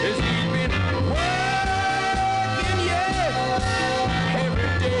as he's been working, yeah,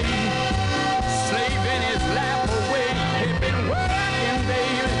 every day, slaving his life away. He's been working,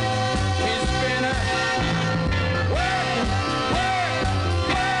 baby. He's been working.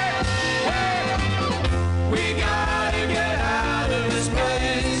 We gotta get out of this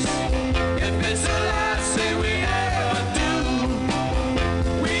place. If it's the last thing we ever do,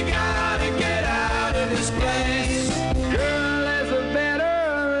 we gotta get out of this place. Girl, there's a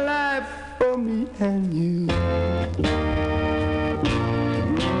better life for me and you.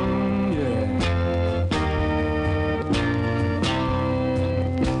 Yeah.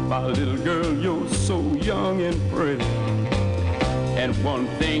 My little girl, you're so young and pretty, and one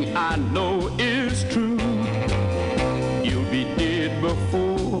thing I know is true, you'll be dead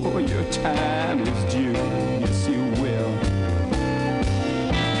before your time is due. Yes, you will.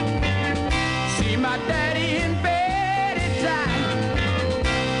 See my daddy in bed at time.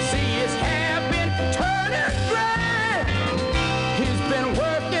 See his hair been turning gray. He's been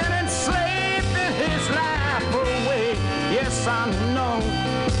working and slaving his life away. Yes, I know.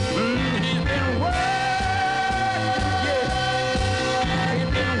 He's been working, yeah. He's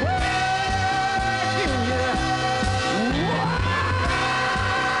been working, yeah.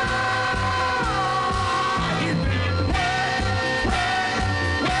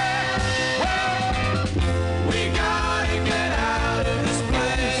 We gotta get out of this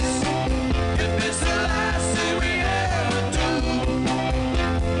place. If it's the last thing we ever do,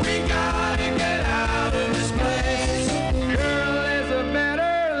 we gotta get out of this place. Girl, there's a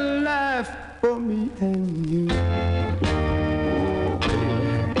better life for me and you.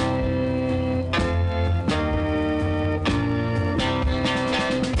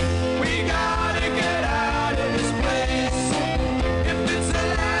 We gotta get out of this place. If it's the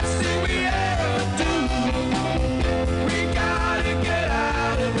last thing we ever do, we gotta get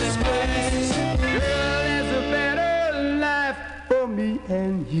out of this place. Girl, there's a better life for me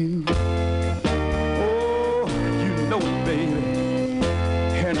and you. Oh, you know it, baby,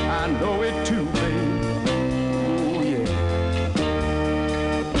 and I know it too, baby. Oh, yeah.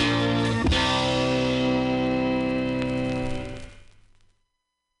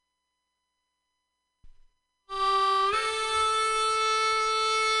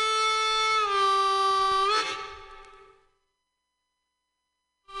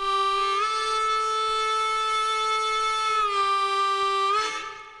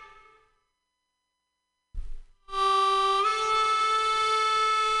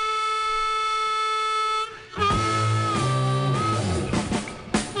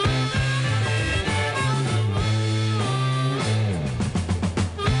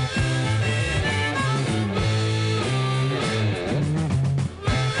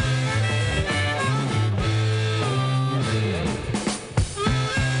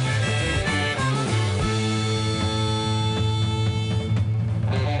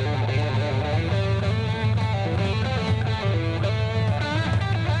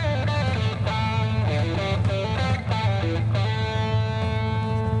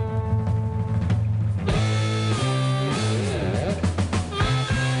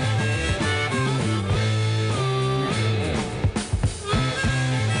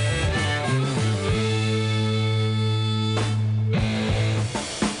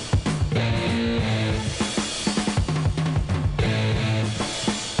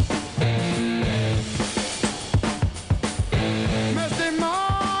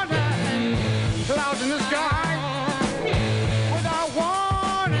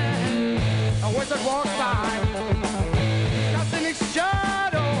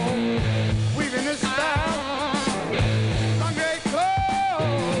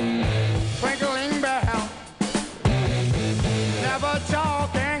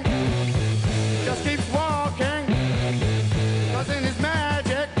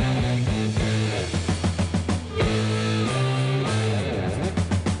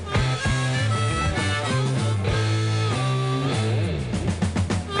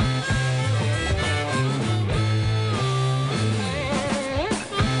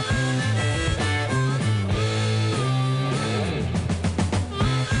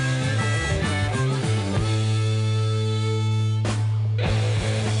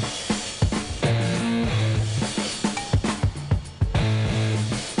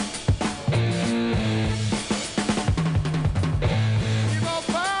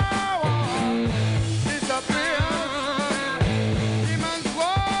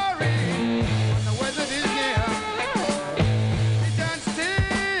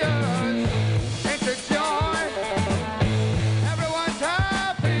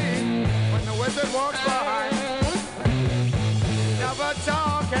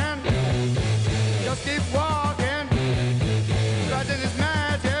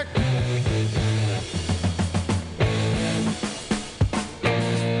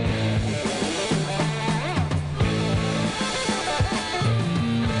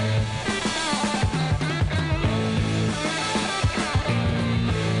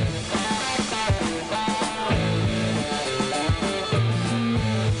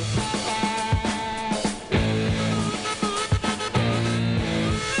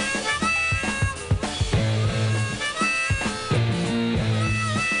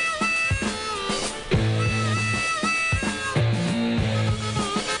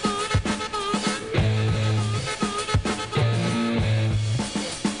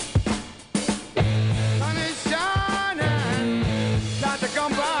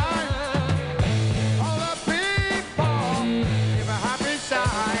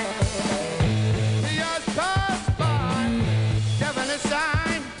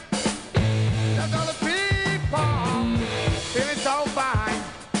 fine.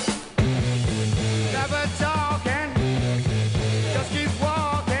 Never talking, just keep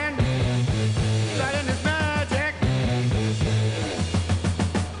walking, letting his magic.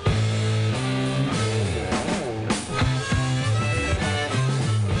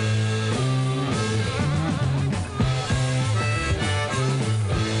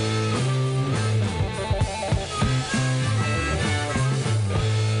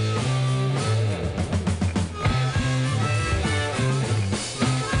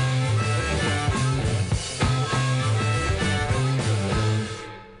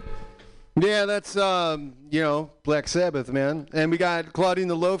 Yeah, that's Black Sabbath, man. And we got Claudine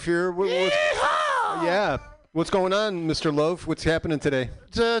the Loaf here. Yeah. What's going on, Mr. Loaf? What's happening today?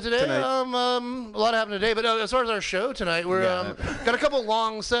 Today, Tonight. a lot happened today. But as far as our show tonight, we're got a couple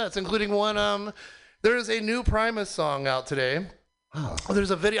long sets, including one. There is a new Primus song out today. Oh.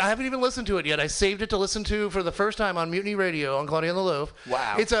 There's a video. I haven't even listened to it yet. I saved it to listen to for the first time on Mutiny Radio on Claudia and the Loaf.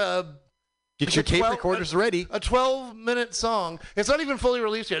 Wow. It's a Get your tape recorders ready. A 12-minute song. It's not even fully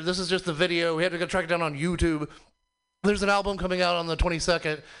released yet. This is just the video. We had to go track it down on YouTube. There's an album coming out on the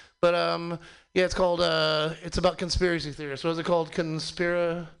 22nd. But, yeah, it's called, it's about conspiracy theorists. What is it called?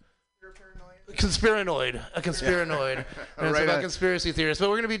 Conspiranoid. A conspiranoid. And it's about conspiracy theorists.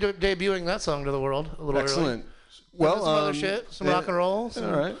 But we're going to be debuting that song to the world a little Excellent. early. Well, some other shit, some rock and roll. Some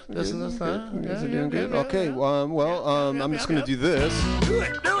all right. This and this, that. You guys are doing good. Okay, I'm just going to do this. Do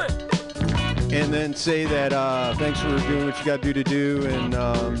it. And then say that thanks for doing what you got to do and,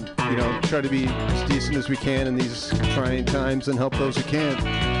 try to be as decent as we can in these trying times and help those who can.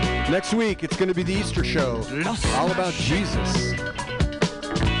 Next week, it's going to be the Easter show. All about Jesus.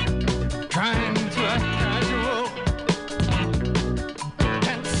 Trying to act casual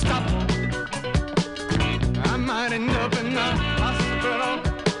and stop. I might end up in the hospital,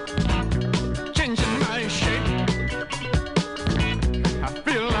 changing my shape. I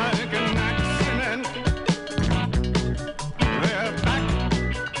feel like an accident. They're back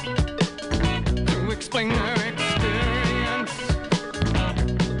to explain their experience.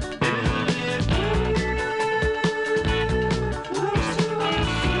 Looks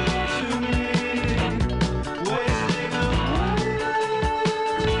to me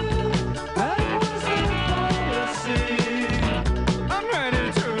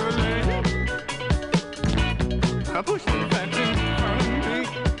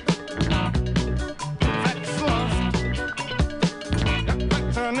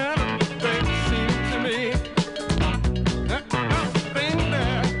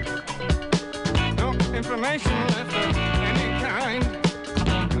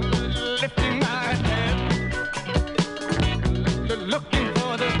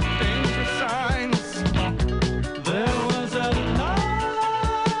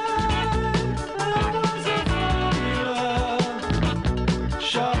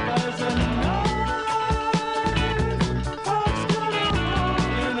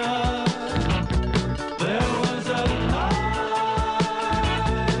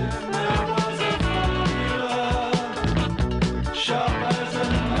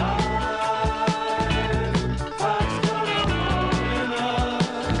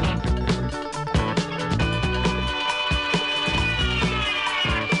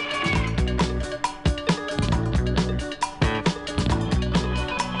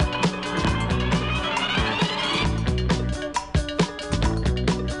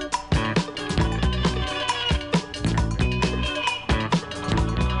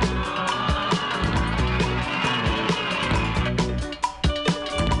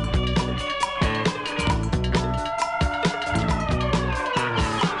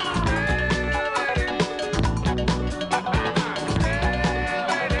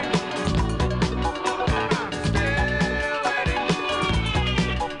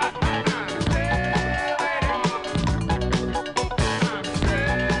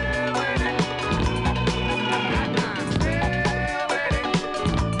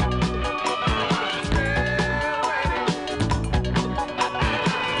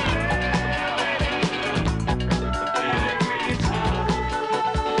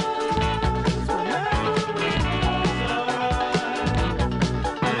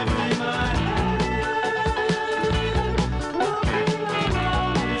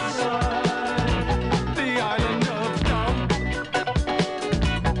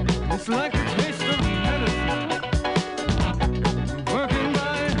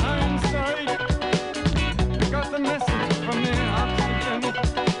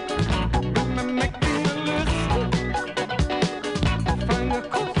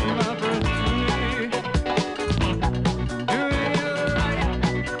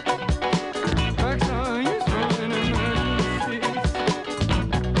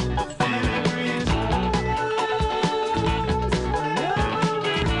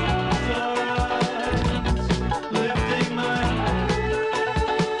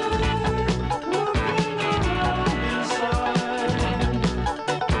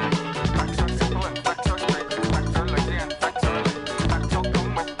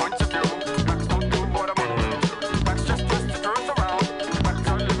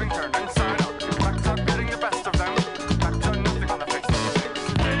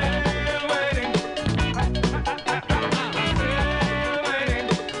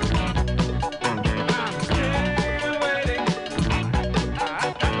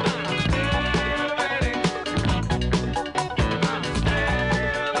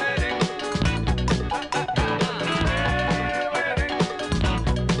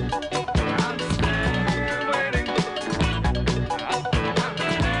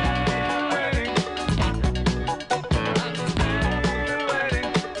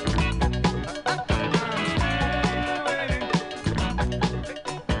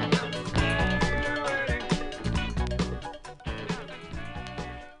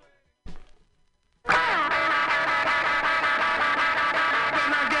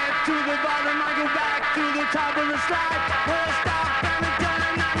bottom, I go back to the top of the slide. Where I stop and I turn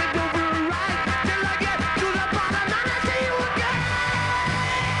and I go for a ride. Till I get to the bottom and I see you again.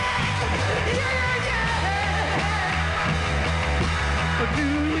 Yeah, yeah. But do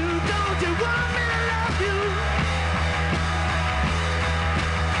you, don't you want me to love you?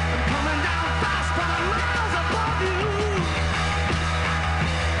 I'm coming down fast, but I'm miles above you.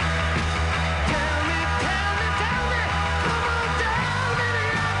 Tell me, come on, tell me the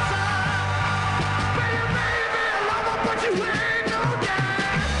answer. Well, you made me a lover, but you ain't no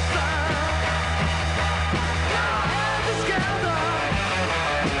dancer. Now helter skelter,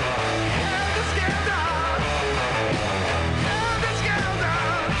 helter skelter, helter skelter.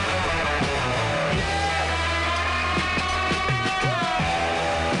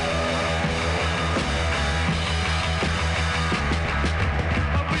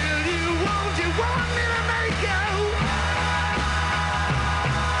 Will you, won't you want me to make you?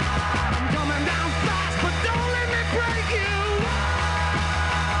 I'm coming down fast, but don't let me break you.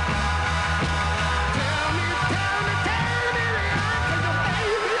 Tell me the answer, baby.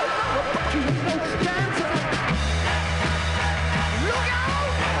 But you ain't no dancer. Look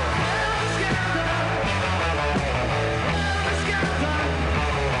out, helter skelter, helter skelter,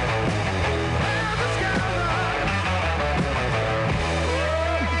 helter skelter.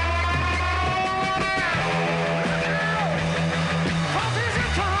 Crosses your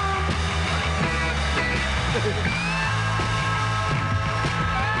tongue.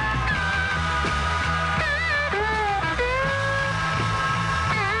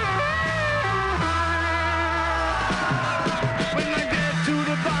 When I get to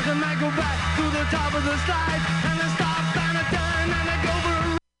the bottom, I go back to the top of the slide, and I stop and I turn and I go for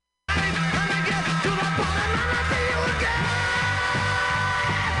a ride, and I get to the bottom and I see you again.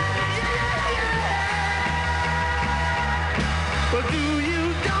 Yeah, yeah. But do you,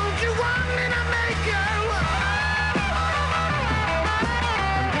 don't you want me to make you?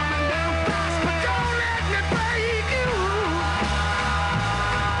 I'm coming down fast, but don't let me break you.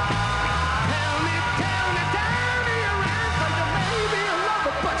 Tell me your answer. You may be a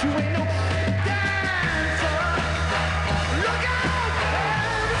lover, but you ain't no dancer. Look out,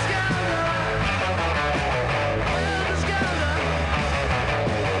 helter skelter, helter skelter,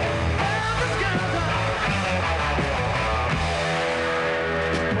 helter skelter.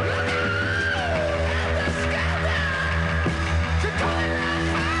 Look out, helter skelter. You're coming down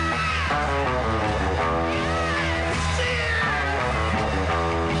fast.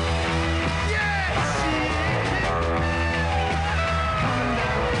 Yes,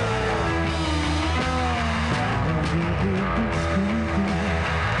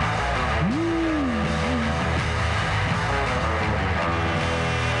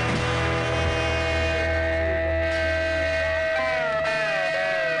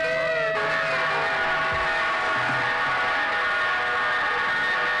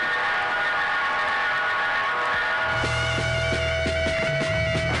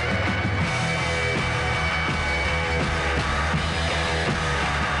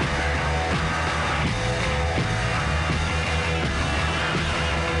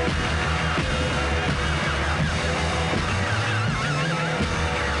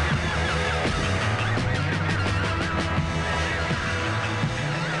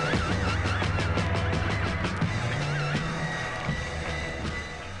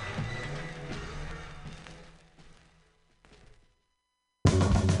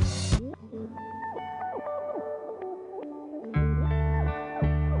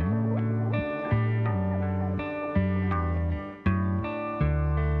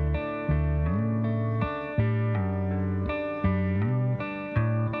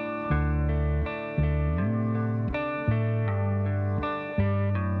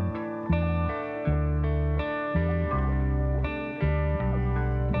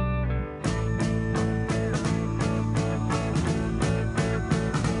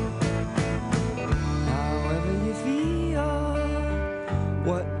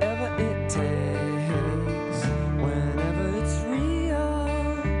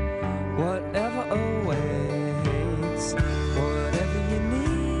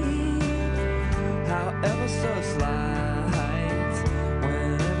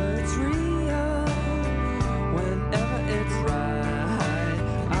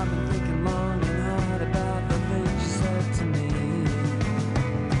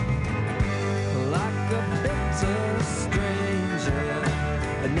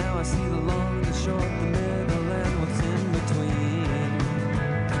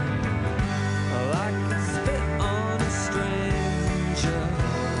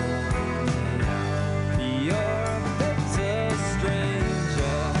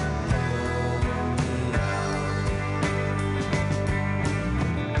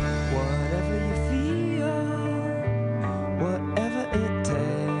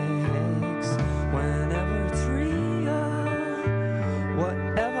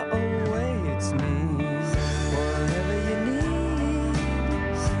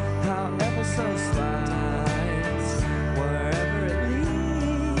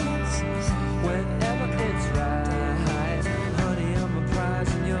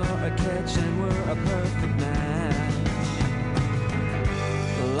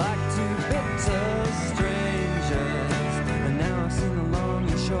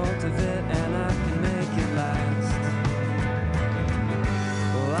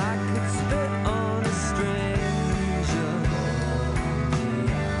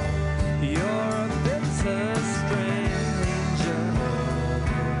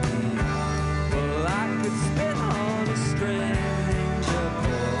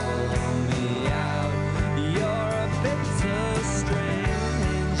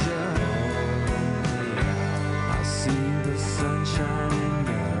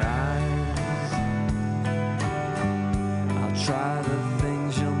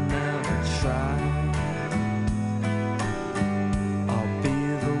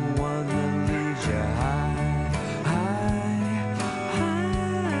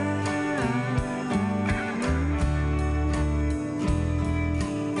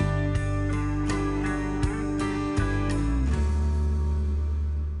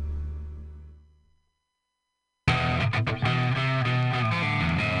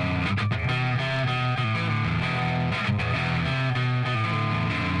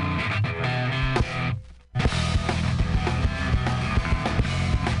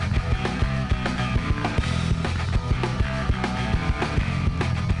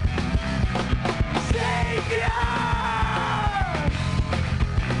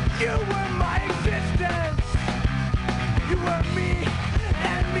 You were my existence. You were me,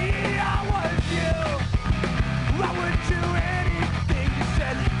 and me, I was you. I would do anything you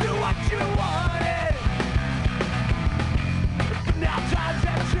said, do what you wanted. But now times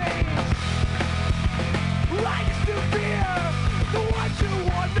have changed. I used to fear the ones who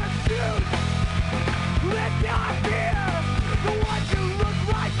wore the suits. Let down fear the ones who look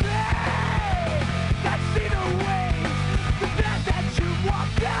like me. I see the ways, the path that you walk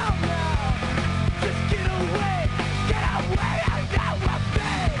down now.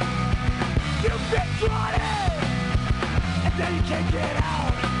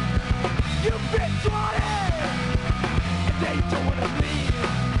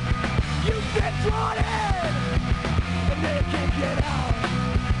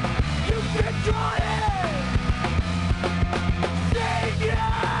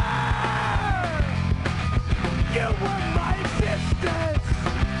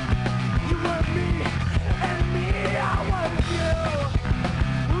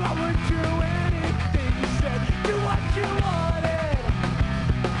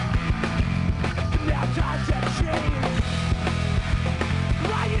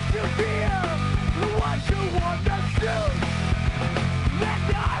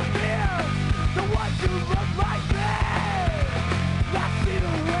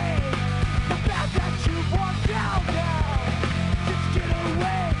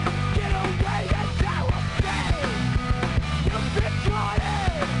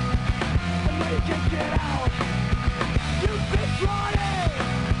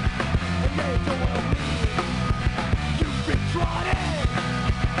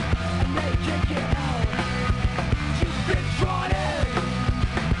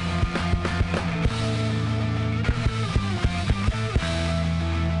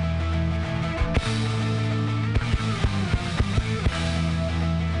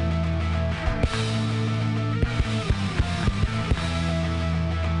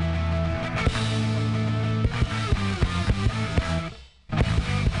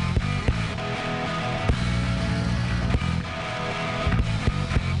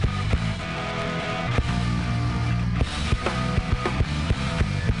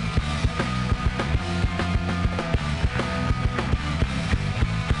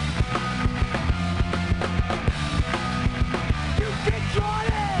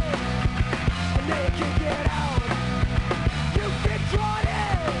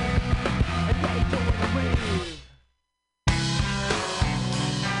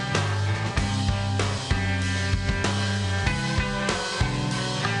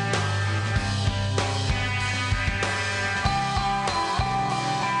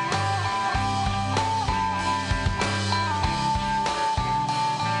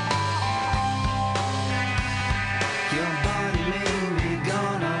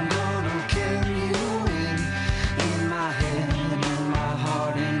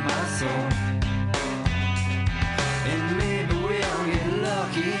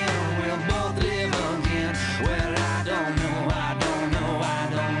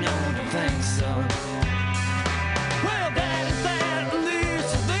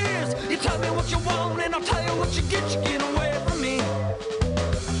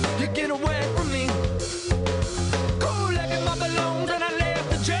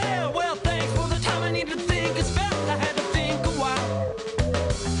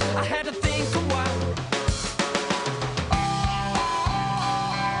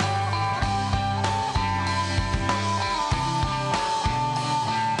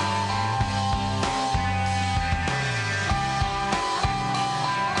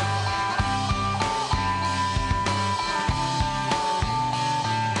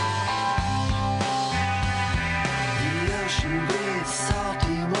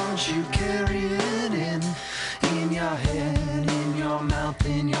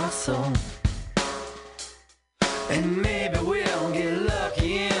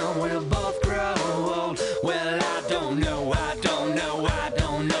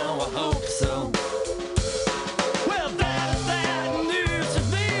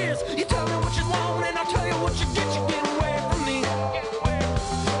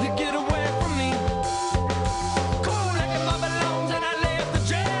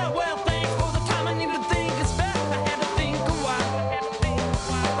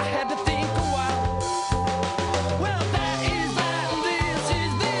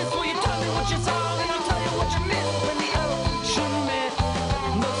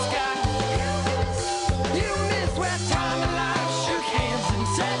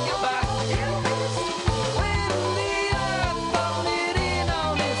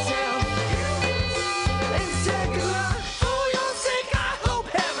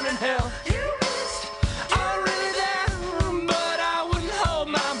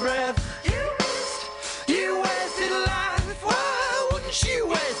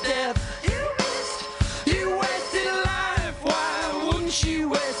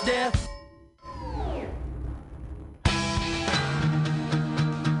 face death.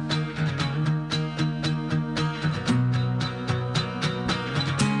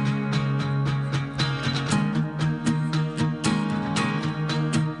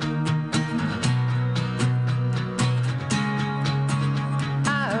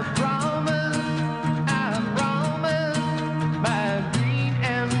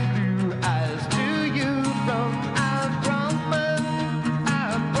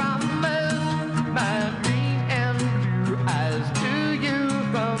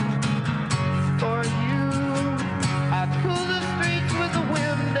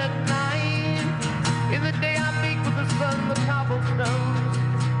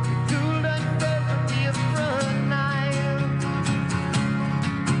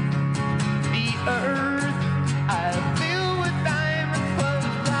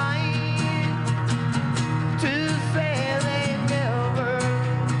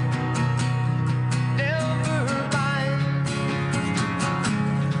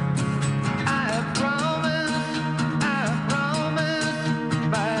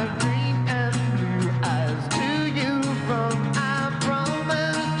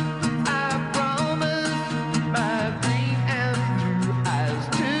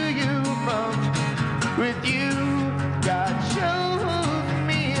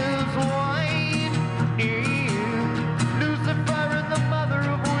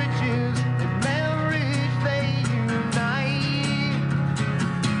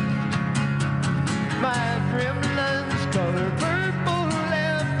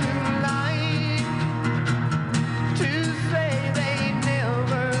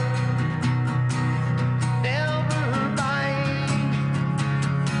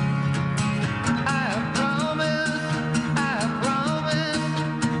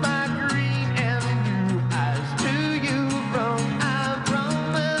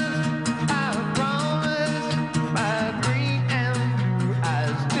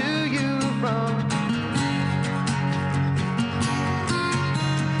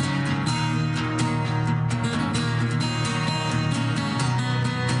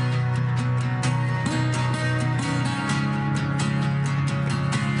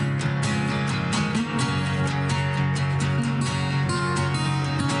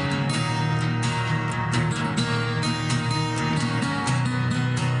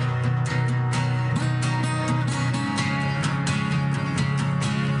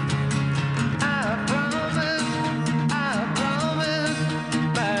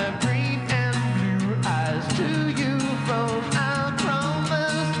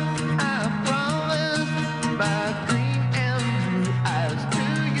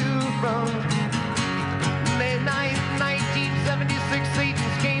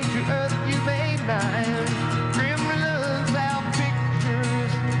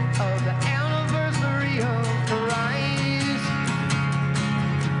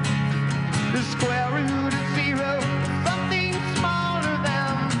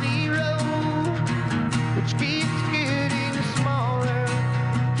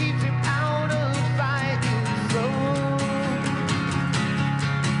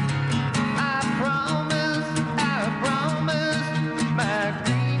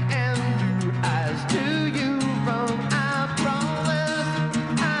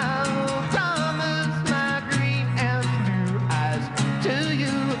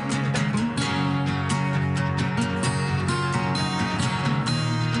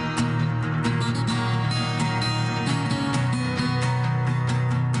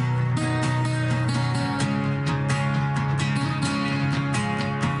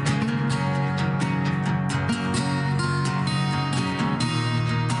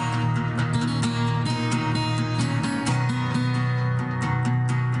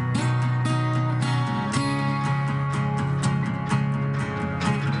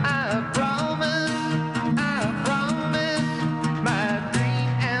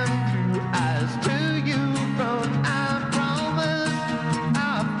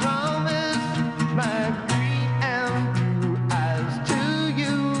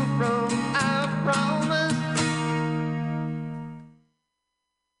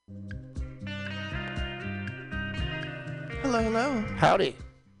 Hello, hello. Howdy.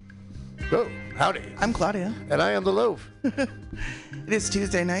 Oh, howdy. I'm Claudia. And I am the loaf. It is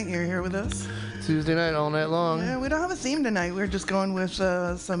Tuesday night. You're here with us. Tuesday night all night long. Yeah, we don't have a theme tonight. We're just going with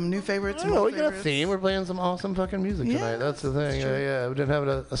some new favorites. No, we got a theme. We're playing some awesome fucking music tonight. That's the thing. Yeah, we didn't have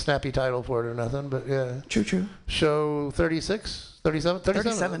a snappy title for it or nothing, but yeah. True. Show 36? 37?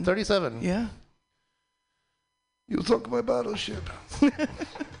 37. 37. Yeah. You sunk my battleship.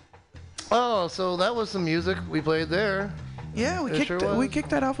 Oh, so that was some music we played there. Yeah, It sure was. we kicked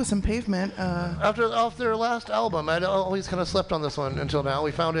that off with some Pavement. Off their last album, I'd always kind of slept on this one until now.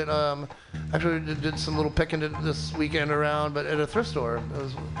 We found it. Actually, did some little picking this weekend around, but at a thrift store. It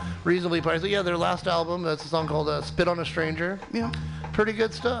was reasonably priced. Yeah, their last album. That's a song called "Spit on a Stranger." Yeah. Pretty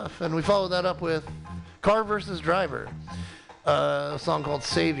good stuff. And we followed that up with "Car vs. Driver," a song called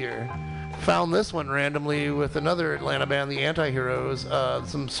 "Savior." Found this one randomly with another Atlanta band, the Anti-Heroes,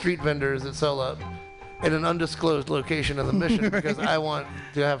 some street vendors that sell up in an undisclosed location in the Mission because I want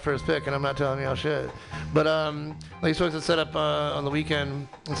to have first pick, and I'm not telling y'all shit. But these folks that set up on the weekend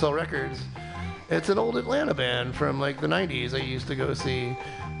and sell records. It's an old Atlanta band from like the 90s I used to go see,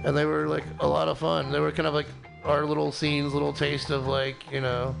 and they were like a lot of fun. They were kind of like our little scenes, little taste of like, you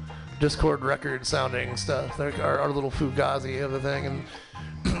know, Discord record sounding stuff. They're our little Fugazi of a thing, and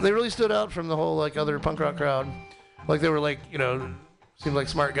they really stood out from the whole like other punk rock crowd. Like they were like, you know, seemed like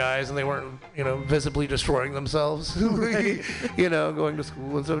smart guys, and they weren't, you know, visibly destroying themselves, you know, going to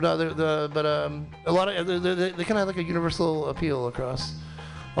school and stuff. No, but a lot of they kind of had like a universal appeal across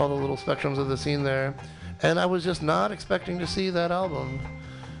all the little spectrums of the scene there, and I was just not expecting to see that album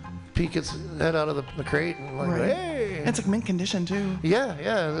peek its head out of the crate and like, Right. hey, It's like mint condition too. yeah,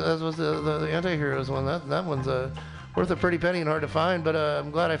 that was the Anti-Heroes one. That one's worth a pretty penny and hard to find, but I'm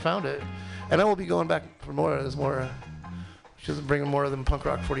glad I found it, and I will be going back for more. There's more. She's bringing more of them punk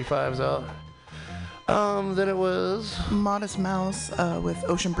rock 45s out. Then it was Modest Mouse with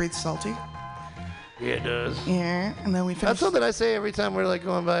Ocean Breathes Salty. Yeah, it does. Yeah, and then we That's finished. something I say every time we're like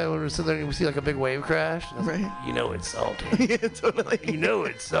going by, when we're sitting there and we see like a big wave crash. Right. You know it's salty. Yeah, totally. You know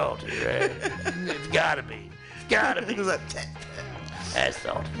it's salty, right? It's gotta be. It's gotta be. That's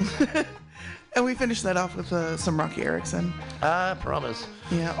salty. And we finished that off with some Rocky Erickson. I promise.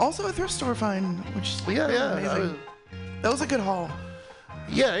 Yeah, also a thrift store find, which is Yeah, yeah. amazing. That was a good haul.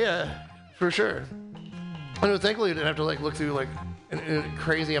 Yeah, for sure. And thankfully, you didn't have to like look through like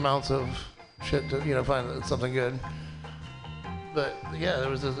crazy amounts of shit to, you know, find something good. But yeah, there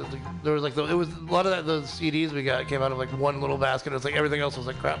was like it was a lot of those CDs we got came out of like one little basket. It was like everything else was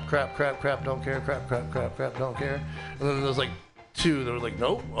like crap, don't care, crap, don't care. And then there was like two that were like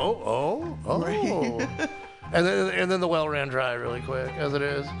nope, oh. Right. and then the well ran dry really quick, as it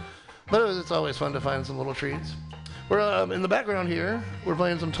is. But it's always fun to find some little treats. We're in the background here. We're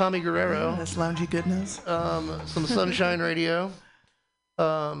playing some Tommy Guerrero. That's loungy goodness. Some Sunshine Radio.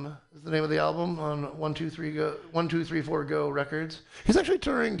 Is the name of the album on 1-2-3-4 Go Records. He's actually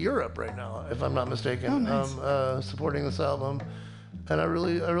touring Europe right now, if I'm not mistaken. Oh, nice. Supporting this album, and I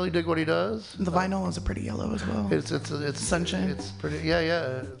really dig what he does. The vinyl is a pretty yellow as well. It's Sunshine. It's pretty.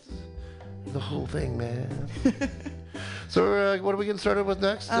 Yeah. It's the whole thing, man. So what are we getting started with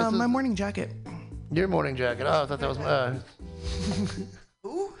next? My morning jacket. Your morning jacket. Oh, I thought that was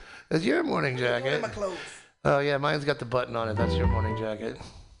Ooh. It's your morning jacket. My clothes. Oh yeah, mine's got the button on it. That's your morning jacket.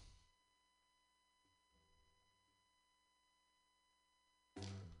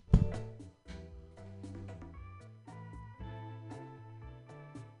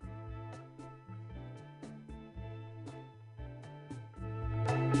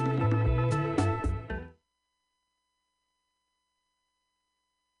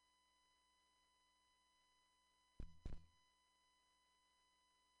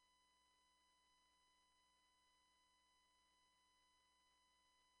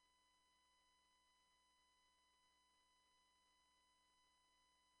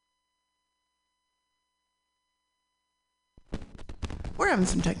 We're having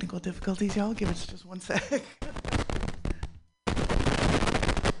some technical difficulties, y'all. Give us just 1 sec.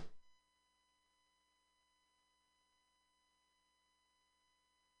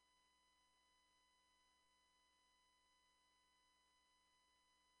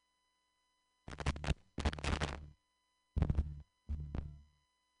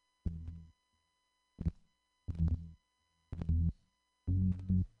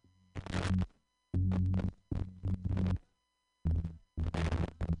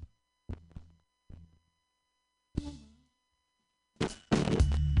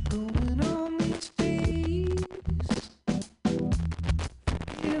 Going on these days,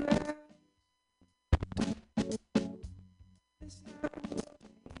 feel like it's not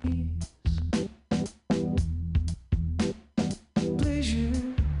peace,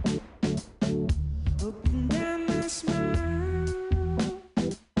 pleasure, up and down my smile,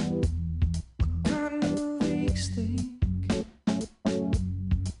 kind of aches think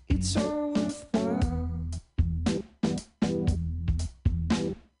it's all worthwhile.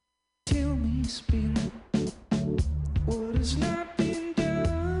 Tell me, spill what has not been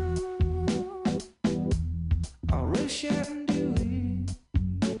done. I'll rush out and do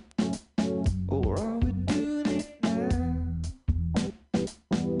it, or are we doing it now?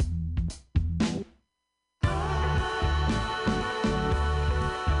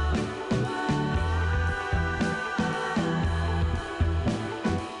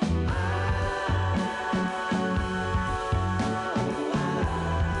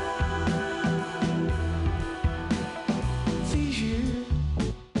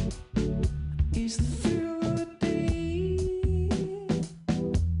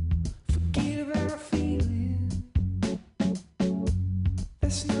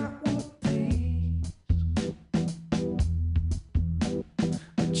 chestnut